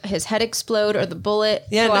see like his head explode or the bullet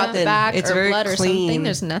go out nothing. the back It's or very blood or clean. something.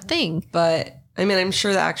 There's nothing. But I mean, I'm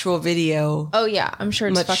sure the actual video. Oh yeah, I'm sure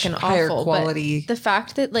it's Much fucking higher awful. quality. But the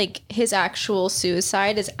fact that like his actual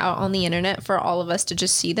suicide is out on the internet for all of us to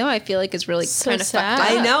just see, though, I feel like is really So kind of sad.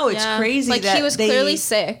 fucked up. I know, it's Yeah. crazy. Like that he was they- clearly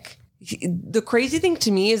sick. The crazy thing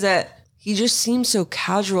to me is that he just seems so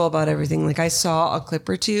casual about everything. Like I saw a clip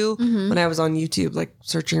or two when I was on YouTube, like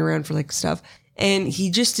searching around for like stuff. And he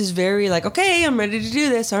just is very like, okay, I'm ready to do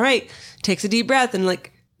this. All right. Takes a deep breath. And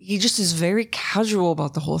like, he just is very casual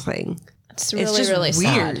about the whole thing. It's really, It's just really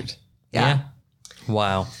weird. sad. Yeah.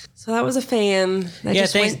 Wow. So that was a fan. That Yeah,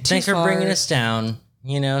 just went too thanks for far. bringing us down.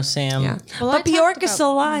 You know, Sam. Yeah. Well, I but Bjork talked is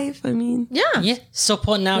still alive. I mean, Yeah. Still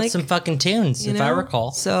putting out Like, some fucking tunes, you if I know?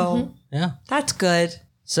 recall. So Yeah. that's good.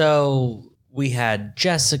 So we had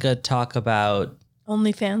Jessica talk about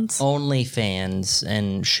OnlyFans. OnlyFans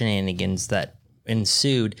and shenanigans that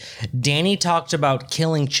ensued. Danny talked about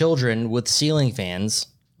killing children with ceiling fans.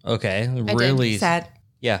 Okay. Really Sad.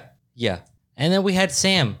 Yeah. Yeah. And then we had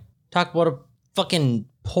Sam talk about a fucking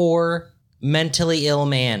poor, mentally ill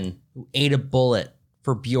man who ate a bullet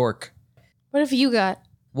for Bjork. What have you got?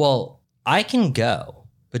 Well, I can go,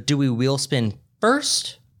 but do we wheel spin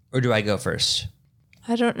first or do I go first?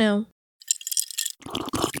 I don't know.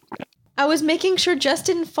 I was making sure Jess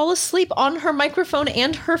didn't fall asleep on her microphone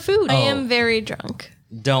and her food. I am very drunk.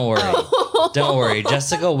 Don't worry. Don't worry.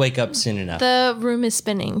 Jessica will wake up soon enough. The room is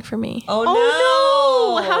spinning for me. Oh,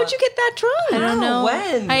 Oh no! How'd you get that drunk? I don't know.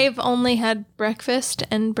 When? I've only had breakfast,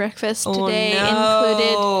 and breakfast today no.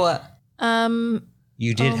 included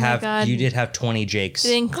You did Oh my have God. 20 Jakes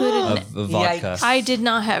it included of vodka. Yikes. I did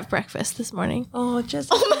not have breakfast this morning. Oh, just.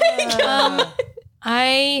 Oh my god!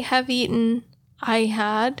 I had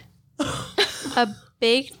a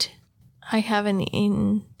baked. I haven't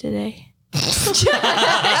eaten today.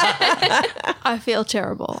 I feel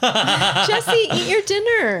terrible. Jesse, eat your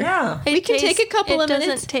dinner. Yeah. We can take a couple of It minutes.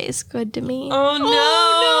 doesn't taste good to me. Oh,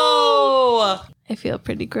 no. I feel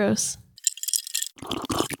pretty gross.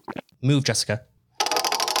 Move, Jessica.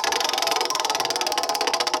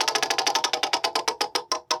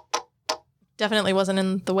 Definitely wasn't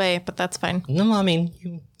in the way, but that's fine. No, I mean,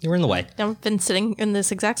 you were in the way. I've been sitting in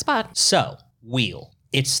this exact spot. So, wheel.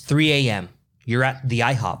 It's 3 a.m. You're at the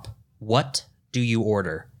IHOP. What do you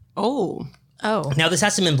order? Oh. Oh, Now, this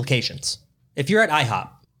has some implications. If you're at IHOP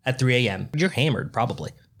at 3 a.m., you're hammered,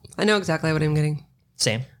 probably. I know exactly what I'm getting.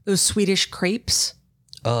 Sam? Those Swedish crepes.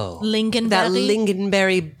 Oh. lingonberry. That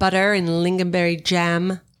lingonberry butter and lingonberry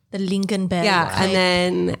jam. the lingonberry. Yeah. type. And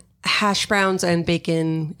then hash browns and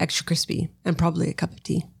bacon, extra crispy, and probably a cup of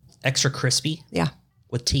tea. Extra crispy Yeah.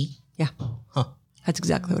 with tea? Yeah. Huh. That's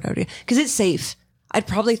exactly what I would do. Because it's safe. I'd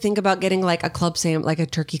probably think about getting like a club like a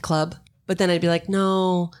turkey club. But then I'd be like,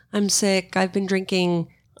 no, I'm sick. I've been drinking.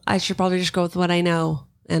 I should probably just go with what I know.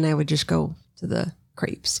 And I would just go to the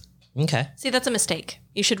crepes. Okay. See, that's a mistake.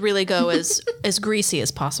 You should really go as greasy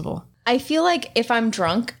as possible. I feel like if I'm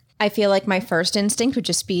drunk, I feel like my first instinct would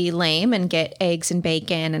just be lame and get eggs and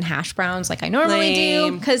bacon and hash browns like I normally do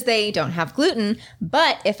Lame. because they don't have gluten.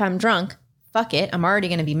 But if I'm drunk, fuck it. I'm already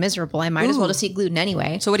going to be miserable. I might as well just eat gluten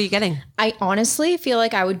anyway. So what are you getting? I honestly feel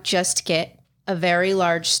like I would just get a very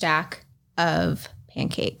large stack of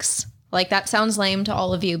pancakes. Like that sounds lame to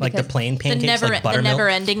all of you. Like the because plain The pancakes, like the buttermilk.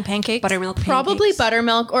 never-ending pancakes. Buttermilk Probably pancakes?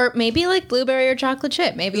 buttermilk or maybe like blueberry or chocolate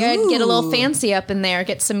chip. Maybe I'd get a little fancy up in there,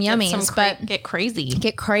 get some yummies, but Get crazy.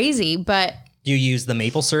 get crazy. But Do you use the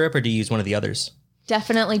maple syrup or do you use one of the others?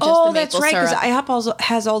 definitely just Oh, the that's maple right. Because syrup. IHOP also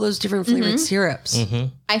has all those different flavored syrups.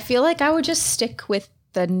 I feel like I would just stick with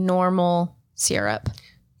the normal syrup.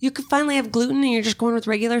 You could finally have gluten and you're just going with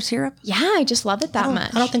regular syrup? Yeah, I just love it that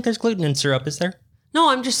much. I don't think there's gluten in syrup, is there? No,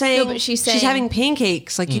 I'm just saying. No, but she's saying- having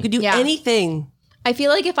pancakes. Like you could do Yeah. anything. I feel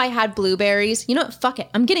like if I had blueberries, you know what? Fuck it.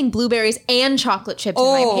 I'm getting blueberries and chocolate chips in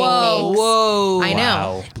my pancakes. Whoa. I know.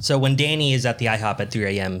 Wow. So when Danny is at the IHOP at 3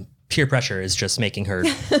 a.m., peer pressure is just making her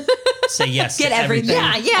say yes Get to everything.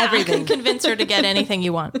 Yeah. Everything. Convince her to get anything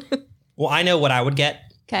you want. Well, I know what I would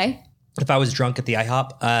get Okay. if I was drunk at the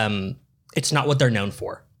IHOP. It's not what they're known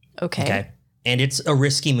for. Okay. Okay. And it's a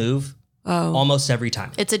risky move almost every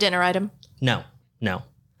time. It's a dinner item. No.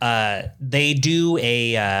 They do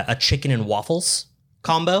a chicken and waffles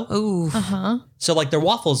combo. Ooh. So like their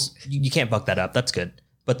waffles, you can't fuck that up. That's good.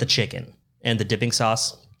 But the chicken and the dipping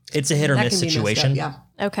sauce, it's a hit or That miss can be messed situation. up,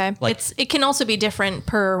 yeah. Okay. Like- It can also be different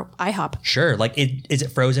per IHOP. Sure. Like, is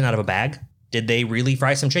it frozen out of a bag? Did they really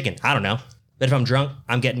fry some chicken? I don't know. But if I'm drunk,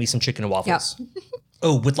 I'm getting me some chicken and waffles.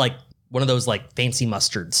 Oh, with like one of those like fancy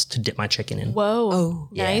mustards to dip my chicken in. Whoa. Oh.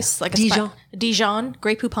 Nice. Like a Dijon. Dijon,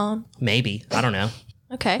 Grey Poupon. Maybe. I don't know.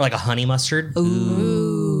 Okay. Or like a honey mustard.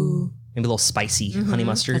 Ooh. Maybe a little spicy honey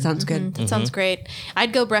mustard. That sounds good. That sounds great.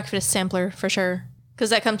 I'd go breakfast sampler for sure. Because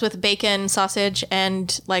that comes with bacon, sausage,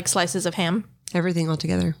 and like slices of ham. Everything all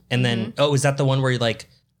together. And then, oh, is that the one where you like,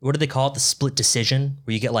 what do they call it? The split decision?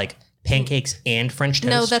 Where you get like pancakes and French toast?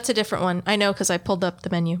 No, that's a different one. I know because I pulled up the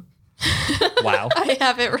menu. Wow. I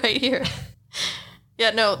have it right here. Yeah,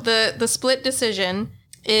 no, the split decision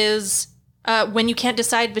is when you can't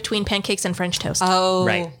decide between pancakes and French toast. Oh.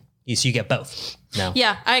 Right. So you get both. No.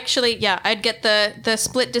 Yeah, I'd get the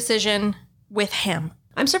split decision with ham.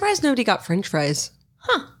 I'm surprised nobody got French fries.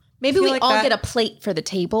 Maybe we like all that- get a plate for the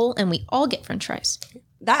table and we all get French fries.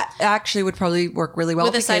 That actually would probably work really well.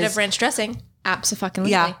 With a side of because- ranch dressing.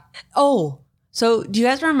 Abso-fucking-lutely. Yeah. Oh, so do you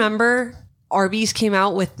guys remember Arby's came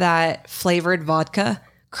out with that flavored vodka?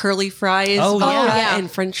 Curly fries, Oh, vodka, yeah. Yeah. and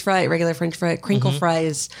French fry, regular French fry, crinkle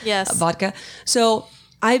fries, Yes. vodka. So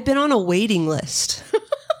I've been on a waiting list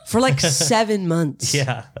for like 7 months.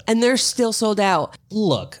 Yeah. And they're still sold out.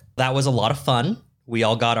 Look, that was a lot of fun. We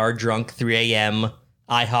all got our drunk 3 a.m.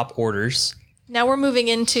 IHOP orders. Now we're moving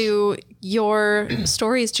into your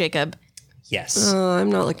stories, Jacob. Yes.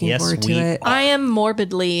 I'm not looking Yes, forward to we it. I am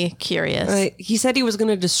morbidly curious. He said he was going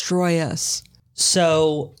to destroy us.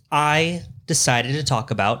 So I decided to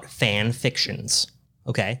talk about fan fictions.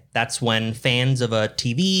 Okay. That's when fans of a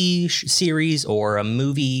TV series or a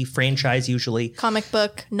movie franchise usually, Comic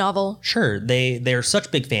book, novel. sure, they're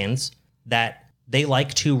such big fans that they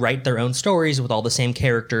like to write their own stories with all the same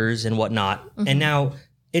characters and whatnot. And now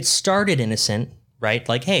it started innocent, right?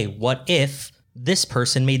 Like, hey, what if this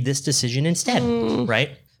person made this decision instead,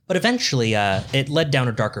 right? But eventually it led down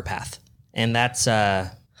a darker path. And that's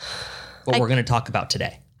what we're going to talk about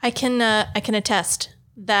today. I can attest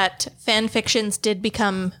that fan fictions did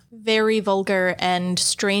become very vulgar and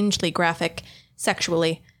strangely graphic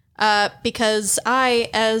sexually. Because I,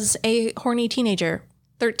 as a horny teenager,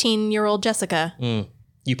 13-year-old Jessica,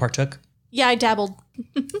 You partook? yeah, I dabbled.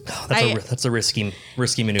 That's a risky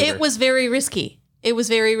maneuver. It was very risky. They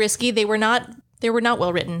were not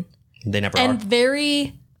well written They never and are.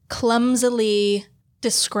 very clumsily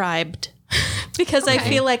described. Because I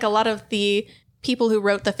feel like a lot of the people who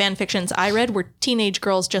wrote the fan fictions I read were teenage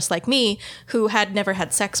girls just like me who had never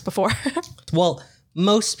had sex before. Well,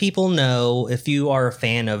 most people know, if you are a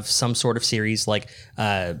fan of some sort of series like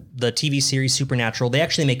the TV series Supernatural, they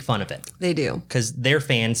actually make fun of it They do. because their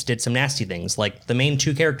fans did some nasty things. Like the main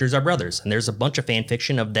two characters are brothers, and there's a bunch of fan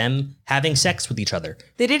fiction of them having sex with each other.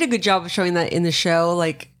 They did a good job of showing that in the show,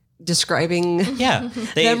 like describing Yeah, them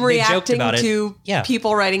they joked reacting about it. to Yeah.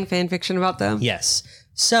 people writing fan fiction about them. Yes.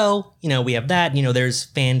 So, we have that. There's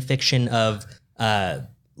fan fiction of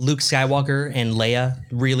Luke Skywalker and Leia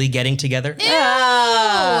really getting together.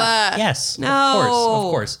 Yes. No.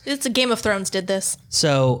 Of course. It's a Game of Thrones did this.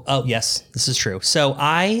 So, oh, yes, this is true. So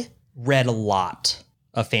I read a lot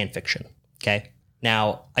of fan fiction. Okay.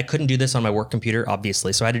 Now, I couldn't do this on my work computer,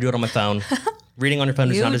 obviously. So I had to do it on my phone. Reading on your phone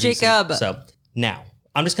is You, not as Jacob. easy. So now,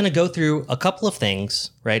 I'm just going to go through a couple of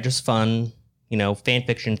things, right? Just fun, fan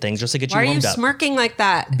fiction things, just to get you Why are you warmed up. smirking like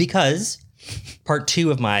that? Because part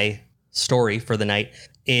 2 of my story for the night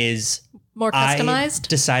is More I customized?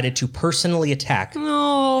 decided to personally attack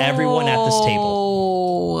No. everyone at this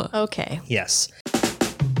table. Okay. Yes.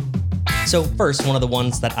 So first, one of the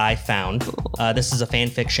ones that I found, this is a fan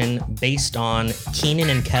fiction based on Kenan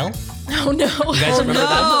and Kel. Oh, no. You guys remember them?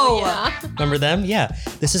 No. Remember them? Yeah.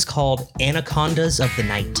 This is called Anacondas of the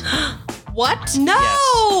Night. What?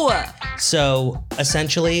 No. So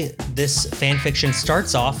essentially, this fan fiction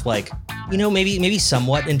starts off like, maybe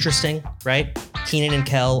somewhat interesting, right? Kenan and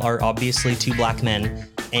Kel are obviously 2 black men,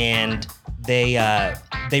 and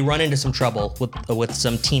they run into some trouble with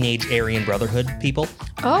some teenage Aryan Brotherhood people.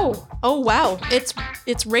 Oh wow.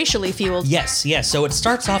 It's racially fueled. Yes. So it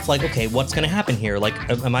starts off like, okay, what's going to happen here? Like,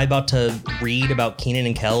 am I about to read about Kenan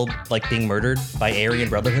and Kel like being murdered by Aryan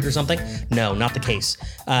Brotherhood or something? No, not the case.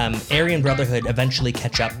 Aryan Brotherhood eventually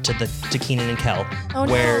catch up to Kenan and Kel, Oh,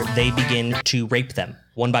 no. where they begin to rape them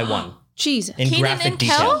one by one Jesus. in Kenan graphic and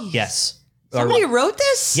detail. Kel? Yes. Somebody wrote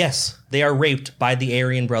this? Yes, they are raped by the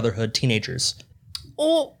Aryan Brotherhood teenagers.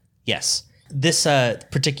 Oh, Yes. This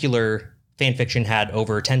particular fanfiction had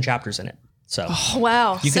over 10 chapters in it. So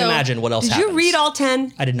wow. you can imagine what else Did happens. you read all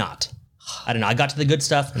 10? I did not. I got to the good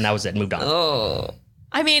stuff and that was it. Moved on. Oh.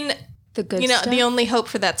 I mean, The good the stuff. only hope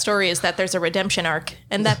for that story is that there's a redemption arc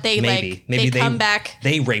and that they Maybe they come back.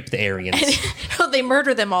 They rape the Aryans. They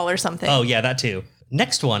murder them all or something. Oh yeah, that too.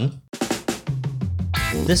 Next one.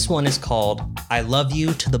 This one is called I Love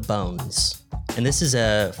You to the Bones. And this is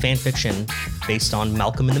a fan fiction based on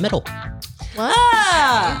Malcolm in the Middle. What?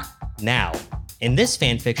 Ah. Now, in this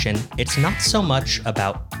fan fiction, it's not so much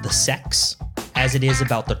about the sex as it is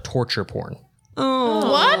about the torture porn.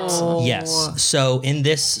 What? Yes. So in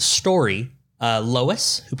this story,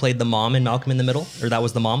 Lois, who played the mom in Malcolm in the Middle, or that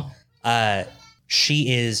was the mom,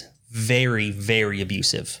 she is very, very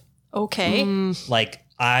abusive. Okay. Like,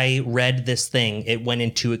 I read this thing, it went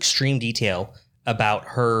into extreme detail about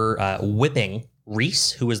her whipping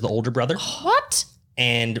Reese, who was the older brother, What?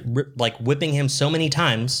 and whipping him so many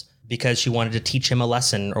times because she wanted to teach him a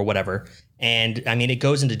lesson or whatever. And I mean, it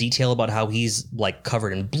goes into detail about how he's like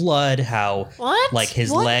covered in blood, how What? like his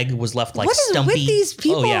What? leg was left like What is stumpy. with these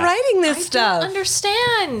people Oh, yeah. writing this I stuff? don't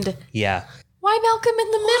understand. Yeah. Why Malcolm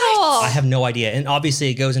in the Middle? I have no idea. And obviously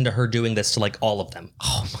it goes into her doing this to like all of them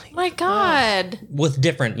My God. with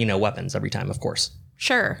different, weapons every time, of course.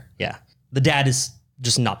 Sure. Yeah. The dad is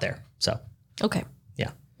just not there. So, Okay.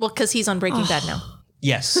 yeah. Well, because he's on Breaking Bad now.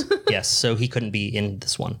 Yes. Yes. So he couldn't be in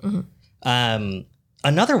this one.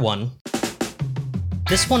 Another one.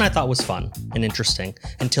 This one I thought was fun and interesting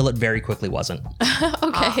until it very quickly wasn't.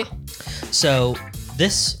 Okay. So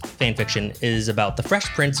this fanfiction is about the Fresh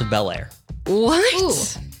Prince of Bel-Air. What? Ooh.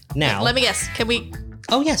 Now, Let me guess. Can we?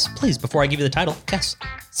 oh yes, please, before I give you the title, guess.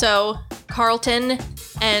 So Carlton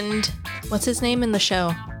and what's his name in the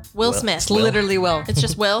show? Will Smith. It's literally Will. It's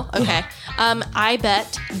just Will? Okay. I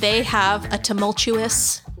bet they have a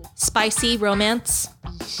tumultuous, spicy romance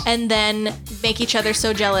and then make each other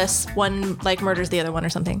so jealous one like murders the other one or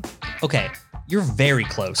something. Okay, you're very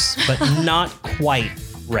close, but not quite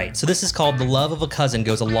right. So this is called The Love of a Cousin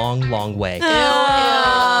Goes a Long, Long Way.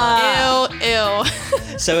 Ew.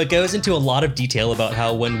 So it goes into a lot of detail about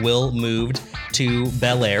how when Will moved to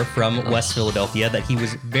Bel Air from West Philadelphia, that he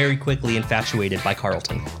was very quickly infatuated by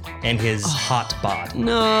Carlton and his hot bod.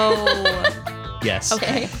 No. Yes.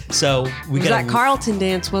 Okay. So we It was got that Carlton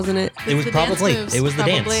dance, wasn't it? It was The dance probably moves, it was the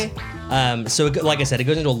probably. dance. So like I said, it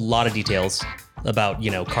goes into a lot of details about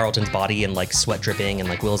Carlton's body and like sweat dripping and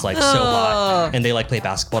like Will's like so hot and they like play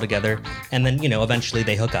basketball together and then eventually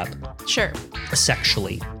they hook up Sure.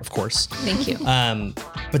 sexually, of course. Thank you.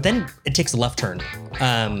 But then it takes a left turn.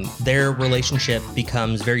 Their relationship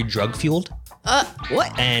becomes very drug fueled.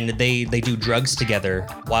 What? And they do drugs together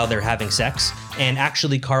while they're having sex. And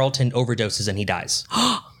actually, Carlton overdoses and he dies.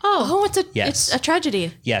 Oh, Yes. it's a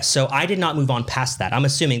tragedy. Yes. So I did not move on past that. I'm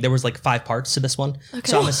assuming there was like 5 parts to this one.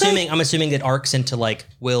 So I'm assuming it arcs into like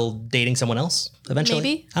Will dating someone else eventually.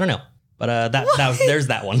 Maybe. I don't know. But that was, there's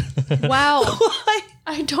that one. Wow.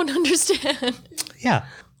 I don't understand. Yeah.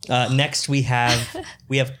 Next we have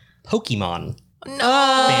Pokemon No.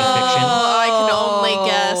 fanfiction. Oh, I can only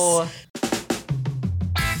guess.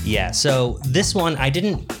 Yeah, so this one I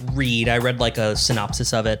didn't read. I read like a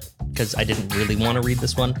synopsis of it because I didn't really want to read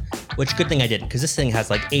this one, which good thing I didn't because this thing has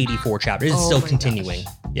like 84 chapters. It's still continuing.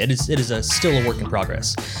 Yeah, it is still a work in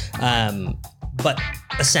progress. But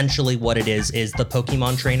essentially what it is the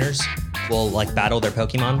Pokemon trainers will like battle their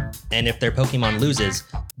Pokemon, and if their Pokemon loses,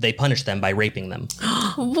 they punish them by raping them.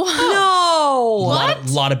 No.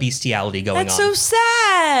 A lot of bestiality going That's on. so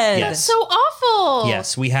sad. Yes. So awful.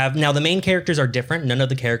 Yes, we have now. The main characters are different. None of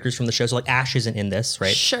the characters from the show, so like Ash isn't in this,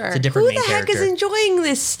 right? Sure. It's a different Who main the heck character. is enjoying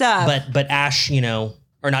this stuff? But Ash,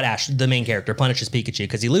 or not Ash, the main character punishes Pikachu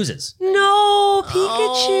because he loses. No,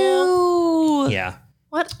 Pikachu. Yeah.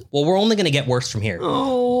 What? Well, we're only going to get worse from here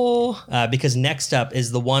Oh. because next up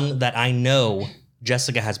is the one that I know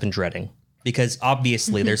Jessica has been dreading because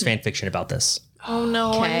obviously there's fan fiction about this. Oh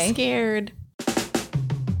no, Okay. I'm scared.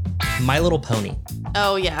 My Little Pony.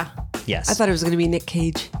 Oh yeah. Yes. I thought it was going to be Nick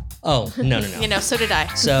Cage. Oh, no. So did I.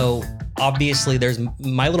 So obviously there's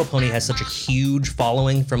My Little Pony has such a huge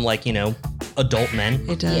following from adult men.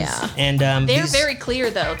 It does. Yeah. And They're these- very clear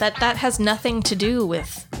though that has nothing to do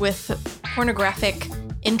with pornographic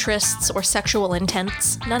interests or sexual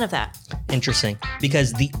intents. None of that. Interesting,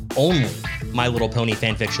 because the only My Little Pony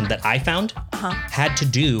fanfiction that I found had to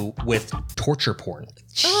do with torture porn.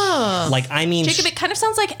 Jacob, it kind of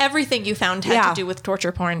sounds like everything you found had Yeah. to do with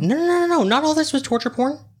torture porn. No. Not all this was torture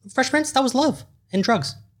porn. Fresh Prince, that was love and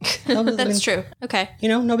drugs. That's true. Okay.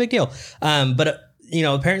 No big deal. But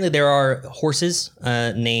apparently there are horses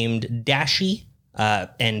named Dashy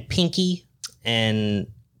and Pinky and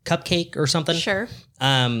Cupcake or something. Sure.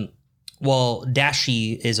 Well,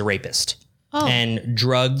 Dashy is a rapist and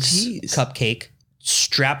drugs Cupcake,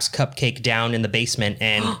 straps Cupcake down in the basement,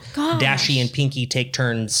 and Dashy and Pinky take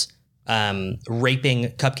turns raping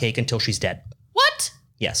Cupcake until she's dead. What?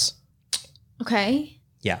 Yes. Okay.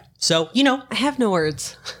 Yeah. So, I have no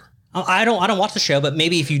words. I don't watch the show, but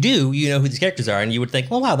maybe if you do, you know who these characters are, and you would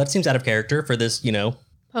think, well, wow, that seems out of character for this,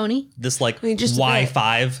 Pony. this just a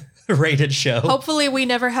Y5 rated show. Hopefully we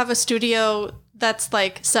never have a studio that's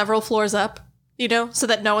like several floors up, so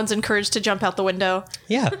that no one's encouraged to jump out the window.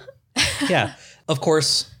 Yeah. Yeah. Of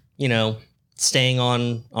course, staying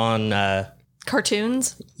on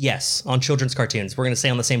Cartoons. yes, on children's cartoons. We're going to stay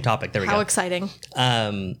on the same topic. There we How go. exciting.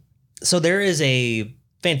 So there is a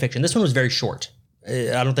fan fiction. This one was very short.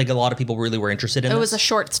 I don't think a lot of people really were interested in It this. was a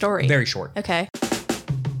short story. Very short. Okay.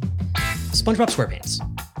 SpongeBob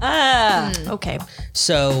SquarePants. Okay.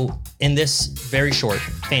 So in this very short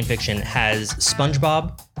fan fiction has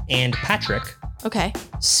SpongeBob and Patrick Okay.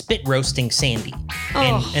 spit roasting Sandy.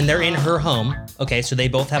 And they're in her home. Okay, so they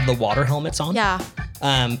both have the water helmets on. Yeah.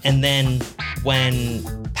 And then when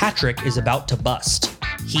Patrick is about to bust,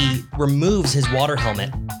 he removes his water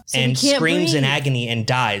helmet and he can't screams in breathe. agony and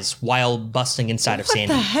dies while busting inside of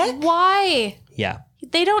Sandy. The heck? Why? Yeah.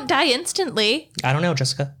 They don't die instantly. I don't know,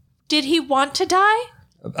 Jessica. Did he want to die?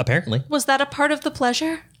 Apparently. Was that a part of the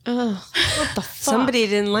pleasure? What the fuck? Somebody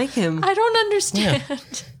didn't like him. I don't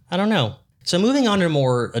understand. I don't know. So moving on to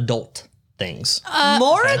more adult things.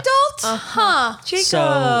 More adult? Huh.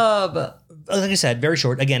 Jacob. Like I said, very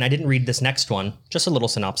short. Again, I didn't read this next one, just a little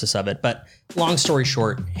synopsis of it. But long story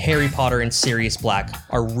short, Harry Potter and Sirius Black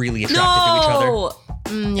are really attracted to each other. No.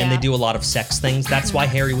 And they do a lot of sex things. That's why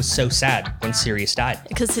Harry was so sad when Sirius died,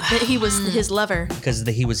 Because he was his lover. because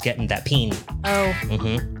he was getting that peen.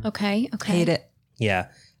 Oh. Okay. Hate it. Yeah.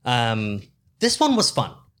 This one was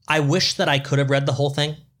fun. I wish that I could have read the whole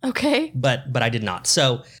thing, Okay. but I did not.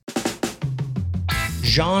 So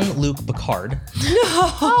Jean-Luc Picard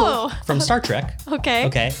Oh. from Star Trek. Okay.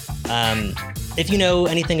 Okay. If you know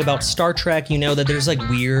anything about Star Trek, you know that there's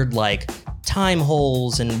weird time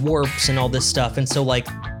holes and warps and all this stuff. And so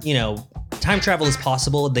time travel is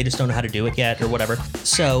possible. They just don't know how to do it yet or whatever.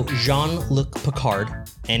 So Jean-Luc Picard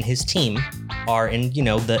and his team are in,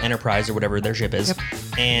 the Enterprise or whatever their ship is.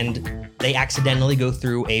 And they accidentally go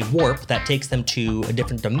through a warp that takes them to a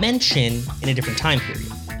different dimension in a different time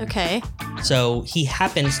period. Okay. So he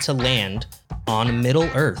happens to land on Middle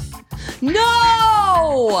Earth,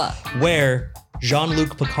 No! where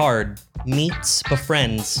Jean-Luc Picard meets,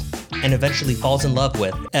 befriends, and eventually falls in love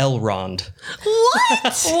with Elrond.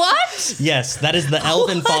 What? What? Yes, that is the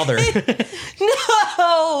elven father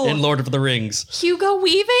No! in Lord of the Rings. Hugo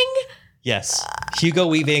Weaving? Yes, Hugo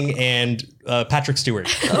Weaving and Patrick Stewart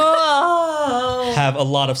Oh. have a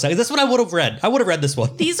lot of sex. That's what I would have read. I would have read this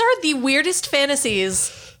one. These are the weirdest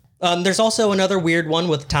fantasies. There's also another weird one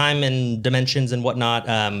with time and dimensions and whatnot.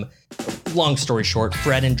 Long story short,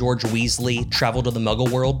 Fred and George Weasley travel to the Muggle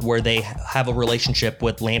world where they have a relationship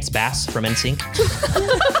with Lance Bass from NSYNC.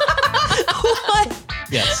 What?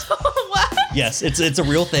 Yes. What? Yes, it's a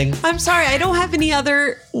real thing. I'm sorry, I don't have any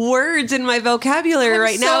other words in my vocabulary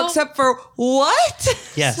right now so- except for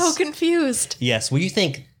what? Yes. So confused. Yes. Well, you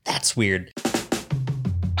think that's weird.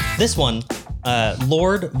 This one,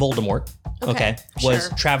 Lord Voldemort, Okay, was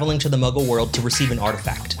sure. traveling to the Muggle world to receive an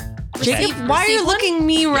artifact. Jacob, why are you looking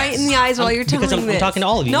me right in the eyes while you're telling because I'm this? talking to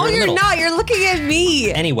all of you. No, You're in the you're middle. not. You're looking at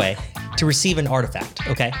me. Anyway, to receive an artifact,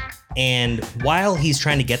 okay? And while he's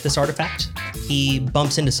trying to get this artifact, he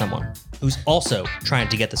bumps into someone who's also trying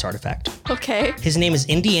to get this artifact. Okay. His name is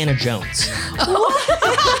Indiana Jones.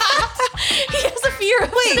 He has a fear of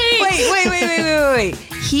snakes. Wait.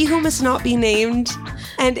 He who must not be named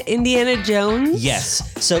and Indiana Jones?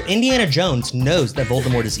 Yes. So Indiana Jones knows that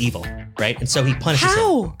Voldemort is evil, right? And so he punishes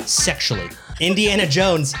How? him sexually. Indiana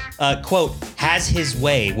Jones, quote, has his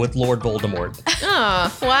way with Lord Voldemort.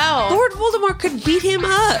 Wow. Lord Voldemort could beat him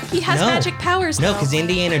up. He has No. magic powers No, now. because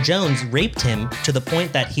Indiana Jones raped him to the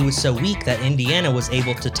point that he was so weak that Indiana was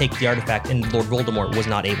able to take the artifact and Lord Voldemort was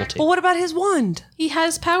not able to. Well, what about his wand? He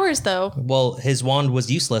has powers, though. Well, his wand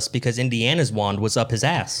was useless because Indiana's wand was up his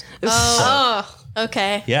ass. Oh,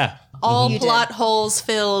 okay. Yeah. All plot holes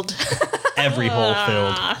filled. Every hole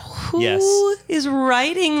filled. Yes. Who is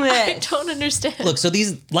writing I this? don't understand. Look, so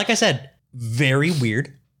these, like I said, very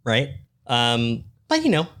weird, right? But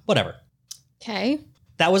whatever. Okay.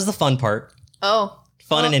 That was the fun part. Oh,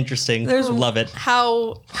 Fun and interesting. Love it.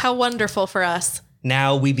 how wonderful for us.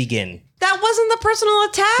 Now we begin. That wasn't the personal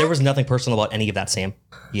attack. There was nothing personal about any of that, Sam.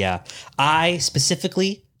 Yeah. I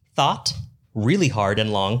specifically thought really hard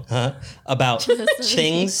and long about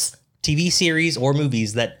things, TV series or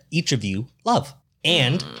movies that each of you love.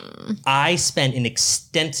 And I spent an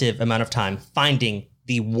extensive amount of time finding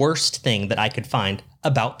the worst thing that I could find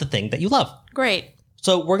about the thing that you love. Great.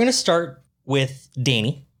 So we're going to start with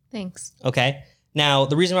Danny. Thanks. Okay. Now,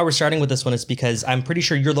 the reason why we're starting with this one is because I'm pretty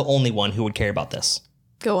sure you're the only one who would care about this.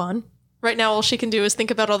 Go on. Right now, all she can do is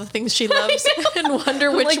think about all the things she loves and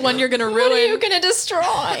wonder which one you're going to ruin. What are you going to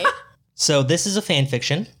destroy? So this is a fan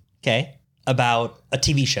fiction, okay, about a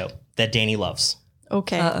TV show that Danny loves.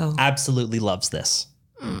 Okay. Uh-oh. Absolutely loves this.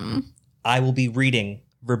 I will be reading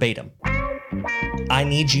verbatim. I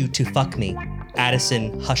need you to fuck me.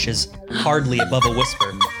 Addison hushes, hardly above a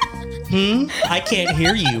whisper. I can't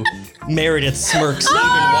hear you. Meredith smirks even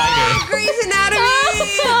wider, Grey's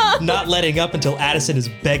Anatomy. not letting up until Addison is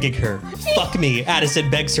begging her. Fuck me, Addison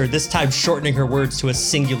begs her, this time shortening her words to a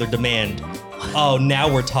singular demand. Oh,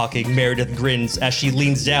 now we're talking, Meredith grins as she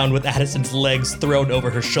leans down with Addison's legs thrown over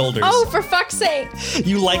her shoulders. Oh, for fuck's sake.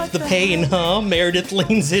 You like the pain, huh? Meredith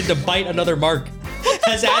leans in to bite another mark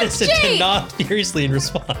as Addison Jake? nods furiously in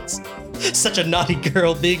response. Such a naughty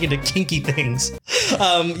girl being into kinky things.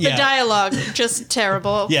 The dialogue, just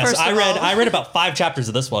terrible. Yes, first of all. I read about 5 chapters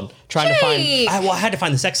of this one, trying to find. Jake! I had to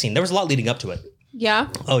find the sex scene. There was a lot leading up to it. Yeah.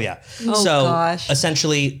 Oh yeah. Oh, so gosh.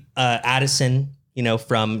 essentially, Addison,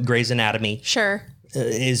 from Grey's Anatomy, Sure.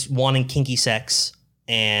 is wanting kinky sex,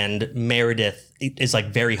 and Meredith is like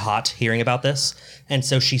very hot hearing about this, and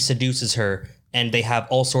so she seduces her, and they have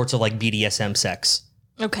all sorts of like BDSM sex.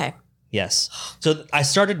 Okay. Yes. So I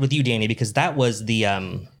started with you, Danny, because that was the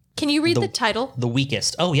Can you read the title?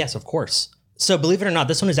 weakest. Oh yes, of course. So believe it or not,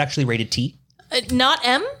 this one is actually rated T. Not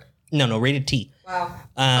M? No, rated T. Wow.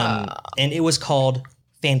 And it was called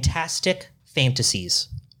Fantastic Fantasies,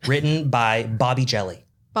 written by Bobby Jelly.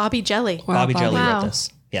 Bobby Jelly. Bobby Jelly Wow. wrote this.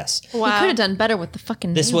 Yes. You could have done better with the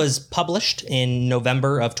fucking This name. was published in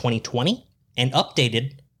November of 2020 and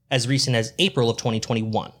updated as recent as April of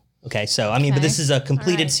 2021. Okay, so but this is a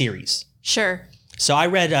completed series. Sure. So I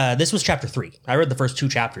read, this was chapter 3. I read the first 2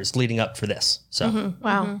 chapters leading up for this. So,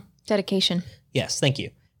 Wow. Dedication. yes, thank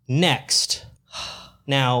you. Next.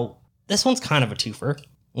 Now, this one's kind of a twofer.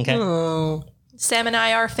 Okay. Oh. Sam and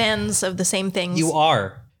I are fans of the same things. You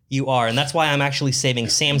are. And that's why I'm actually saving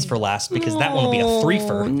Sam's for last, because that one will be a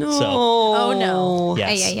threefer. No. So, Oh, no. yes.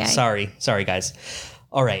 Ay, ay, ay. Sorry, guys.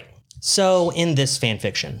 All right. So in this fan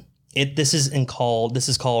fiction, this is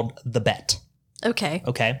called The Bet. Okay.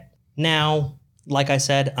 Okay. Now, like I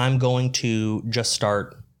said, I'm going to just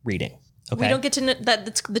start reading. Okay. We don't get to know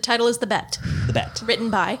that the title is The Bet. The Bet. Written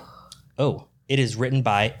by. Oh, it is written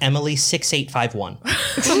by Emily6851.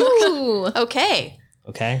 Ooh. Okay.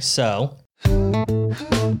 Okay, so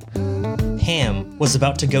Pam was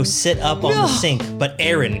about to go sit up on the sink, but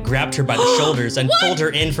Aaron grabbed her by the shoulders and pulled her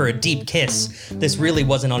in for a deep kiss. This really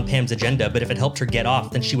wasn't on Pam's agenda, but if it helped her get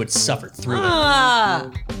off, then she would suffer through it. Ah.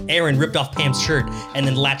 Aaron ripped off Pam's shirt and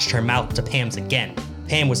then latched her mouth to Pam's again.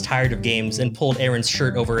 Pam was tired of games and pulled Aaron's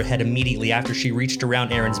shirt over her head immediately after she reached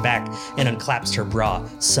around Aaron's back and unclasped her bra.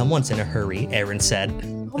 Someone's in a hurry, Aaron said.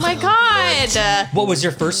 Oh my God. What was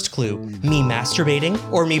your first clue? Me masturbating?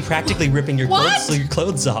 Or me practically ripping your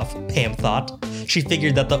clothes off? Pam thought. She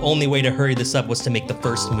figured that the only way to hurry this up was to make the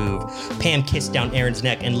first move. Pam kissed down Aaron's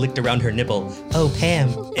neck and licked around her nipple. Oh,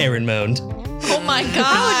 Pam, Aaron moaned. Oh my God.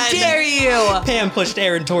 How dare you? Pam pushed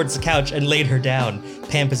Aaron towards the couch and laid her down.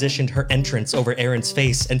 Pam positioned her entrance over Aaron's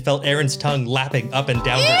face and felt Aaron's tongue lapping up and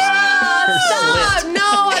down her slit. No,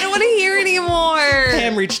 I don't want to hear anymore.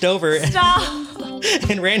 Pam reached over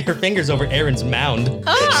and ran her fingers over Aaron's mound. She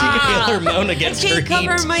could feel her moan against her I can't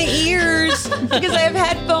cover heat. my ears because I have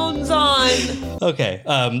headphones on. Okay,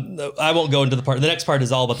 I won't go into the part. The next part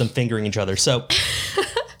is all about them fingering each other. So,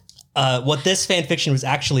 what this fan fiction was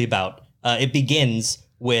actually about, it begins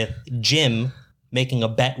with Jim making a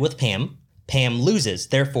bet with Pam. Pam loses,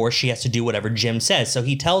 therefore she has to do whatever Jim says. So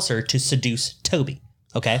he tells her to seduce Toby.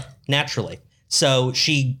 Okay, naturally. So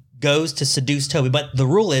she goes to seduce Toby, but the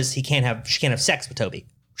rule is she can't have sex with Toby.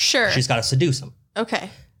 Sure. She's got to seduce him. Okay.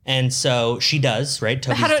 And so she does, right?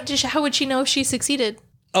 But how would she know if she succeeded?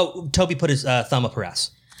 Oh, Toby put his thumb up her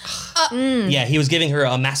ass. Yeah, he was giving her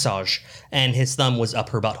a massage, and his thumb was up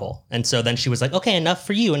her butthole. And so then she was like, okay, enough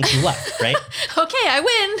for you, and she left, right? Okay, I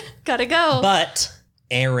win. Gotta go. But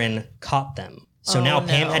Aaron caught them. So now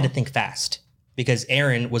Pam had to think fast, because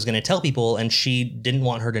Aaron was going to tell people, and she didn't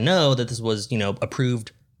want her to know that this was,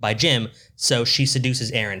 approved by Jim. So she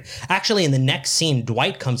seduces Aaron. Actually, in the next scene,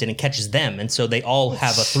 Dwight comes in and catches them, and so they all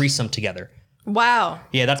have a threesome together. Wow.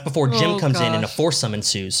 Yeah, that's before Jim comes in and a foursome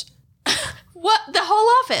ensues. What? The whole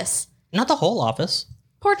office? Not the whole office.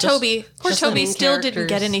 Poor Toby. Poor just the Toby main still didn't get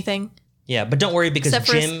characters. anything. Yeah, but don't worry, because Except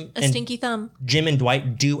for Jim a stinky thumb. Jim and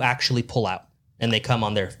Dwight do actually pull out, and they come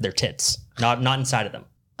on their tits, not inside of them.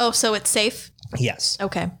 Oh, so it's safe? Yes.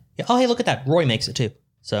 Okay. Yeah. Oh, hey, look at that. Roy makes it too.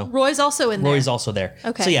 So Roy's also in there. Roy's also there.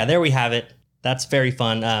 Okay. So yeah, there we have it. That's very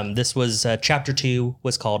fun. This was chapter 2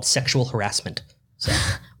 was called Sexual Harassment. So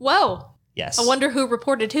Whoa. yes. I wonder who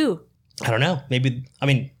reported who. I don't know. Maybe. I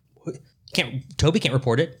mean, Toby can't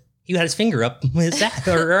report it. He had his finger up his ass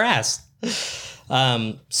or her ass.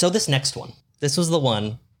 So this next one. This was the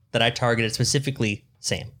one that I targeted specifically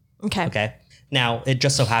Sam. Okay. Okay. Now, it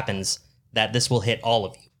just so happens that this will hit all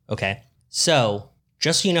of you. Okay. So,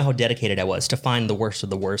 just so you know how dedicated I was to find the worst of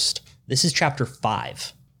the worst, this is chapter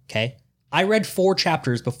 5. Okay. I read 4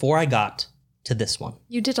 chapters before I got to this one.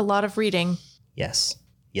 You did a lot of reading. Yes.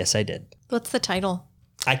 Yes, I did. What's the title?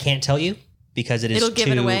 I can't tell you because it is It'll give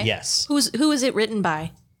it away? Yes. Who is it written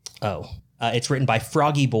by? Oh. It's written by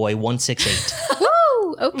Froggy Boy 168.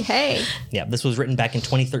 Woo! Okay. Yeah, this was written back in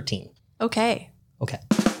 2013. Okay. Okay.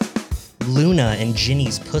 Luna and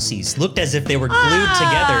Ginny's pussies looked as if they were glued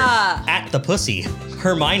together at the pussy.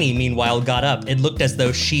 Hermione, meanwhile, got up. It looked as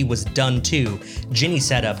though she was done too. Ginny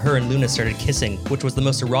sat up. Her and Luna started kissing, which was the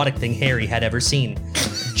most erotic thing Harry had ever seen.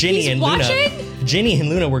 Ginny and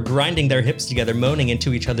Luna were grinding their hips together, moaning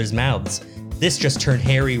into each other's mouths. This just turned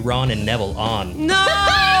Harry, Ron, and Neville on. No!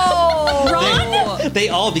 Ron? They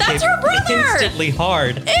all became That's her brother! instantly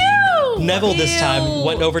hard. Ew! Neville this Ew. time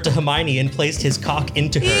went over to Hermione and placed his cock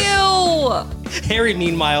into her. Ew! Harry,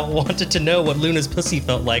 meanwhile, wanted to know what Luna's pussy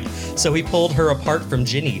felt like, so he pulled her apart from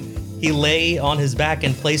Ginny. He lay on his back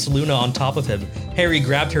and placed Luna on top of him. Harry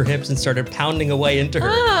grabbed her hips and started pounding away into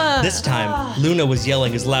her. This time, Luna was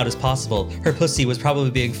yelling as loud as possible. Her pussy was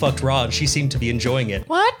probably being fucked raw and she seemed to be enjoying it.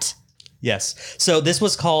 What? Yes. So this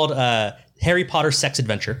was called Harry Potter Sex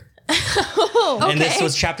Adventure. And this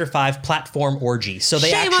was chapter 5, Platform Orgy. So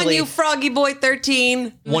they Shame actually... on you, Froggy Boy 13.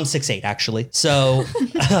 168 actually. So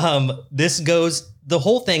this goes, the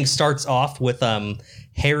whole thing starts off with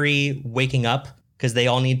Harry waking up because they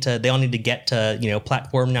all need to get to,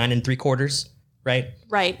 platform 9 3/4, right?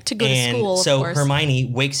 Right. To go And to school. so of course.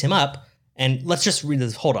 Hermione wakes him up, and let's just read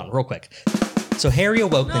this. Hold on, real quick. So Harry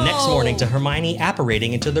awoke the next morning to Hermione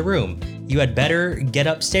apparating into the room. You had better get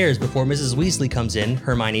upstairs before Mrs. Weasley comes in,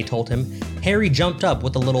 Hermione told him. Harry jumped up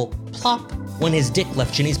with a little plop when his dick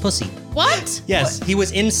left Ginny's pussy. What? Yes, he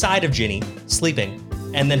was inside of Ginny, sleeping.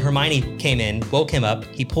 And then Hermione came in, woke him up,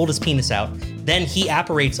 he pulled his penis out. Then he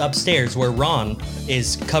apparates upstairs where Ron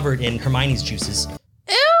is covered in Hermione's juices.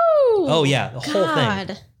 Ew! Oh yeah, the whole God.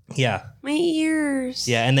 thing. Yeah. My ears.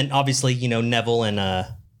 Yeah, and then obviously, Neville and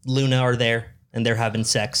Luna are there, and they're having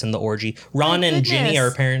sex in the orgy. Ron and Ginny goodness. are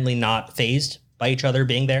apparently not phased by each other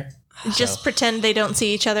being there. Just pretend they don't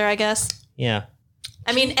see each other, I guess. Yeah.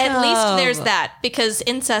 I mean, at least there's that, because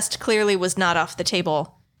incest clearly was not off the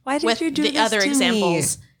table Why did with you do the this other to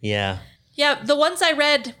examples. Yeah. Yeah, the ones I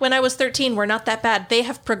read when I was 13 were not that bad. They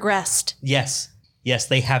have progressed. Yes. Yes,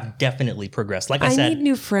 they have definitely progressed. Like I I said. need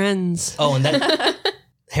new friends. Oh, and then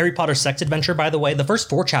Harry Potter Sex Adventure, by the way, the first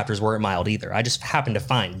 4 chapters weren't mild either. I just happened to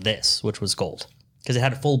find this, which was gold, because it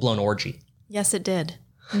had a full-blown orgy. Yes, it did.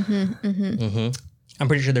 I'm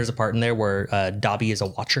pretty sure there's a part in there where Dobby is a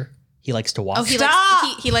watcher. He likes to watch.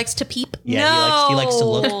 Oh, he likes to peep. Yeah, he likes to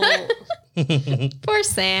look. Poor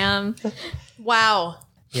Sam. Wow.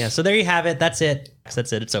 Yeah, so there you have it. That's it.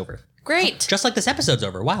 That's it. It's over. Great. Just like this episode's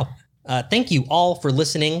over. Wow. Thank you all for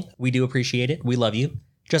listening. We do appreciate it. We love you.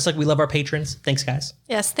 Just like we love our patrons. Thanks, guys.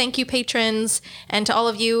 Yes, thank you, patrons. And to all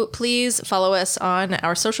of you, please follow us on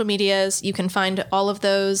our social medias. You can find all of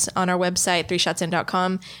those on our website,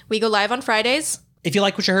 3shotsin.com. We go live on Fridays. If you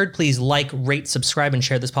like what you heard, please like, rate, subscribe, and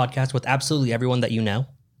share this podcast with absolutely everyone that you know.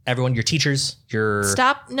 Everyone, your teachers, your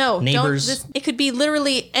neighbors. It could be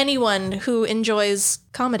literally anyone who enjoys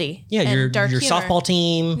comedy. Yeah, and your dark humor. softball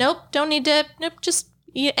team. Nope, don't need to. Nope, just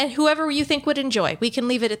and whoever you think would enjoy. We can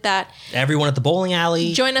leave it at that. Everyone at the bowling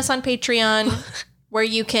alley. Join us on Patreon, where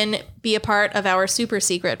you can be a part of our super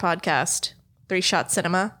secret podcast, 3 Shot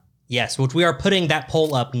Cinema. Yes, which we are putting that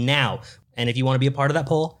poll up now. And if you want to be a part of that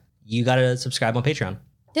poll, you got to subscribe on Patreon.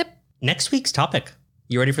 Yep. Next week's topic.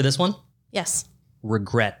 You ready for this one? Yes.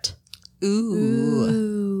 Regret.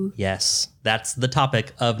 Ooh. Yes, that's the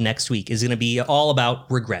topic of next week. Is going to be all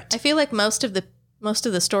about regret. I feel like most of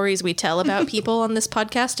the stories we tell about people on this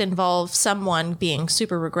podcast involve someone being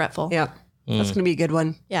super regretful. Yep. That's going to be a good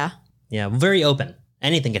one. Yeah. Yeah, very open.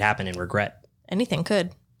 Anything could happen in regret. Anything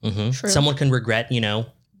could. Mm-hmm. True. Someone can regret,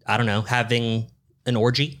 I don't know, having an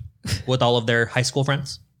orgy with all of their high school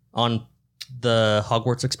friends on the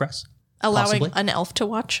Hogwarts Express. Allowing Possibly. an elf to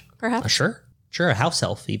watch, perhaps. Sure, a house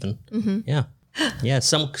elf even. Mm-hmm. Yeah.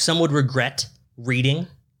 Some would regret reading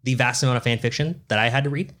the vast amount of fan fiction that I had to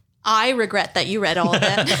read. I regret that you read all of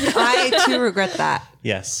it. I too regret that.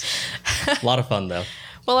 Yes, a lot of fun though.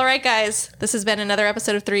 Well, all right, guys. This has been another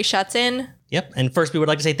episode of 3 Shots In. Yep. And first, we would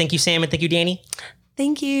like to say thank you, Sam, and thank you, Danny.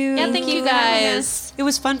 Thank you. Yeah, thank you guys. It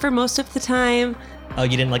was fun for most of the time. Oh,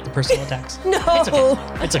 you didn't like the personal attacks? No.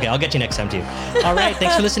 It's okay. I'll get you next time too. All right.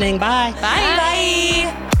 Thanks for listening. Bye.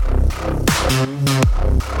 Bye.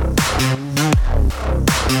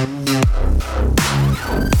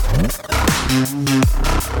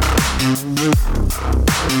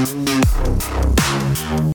 Bye.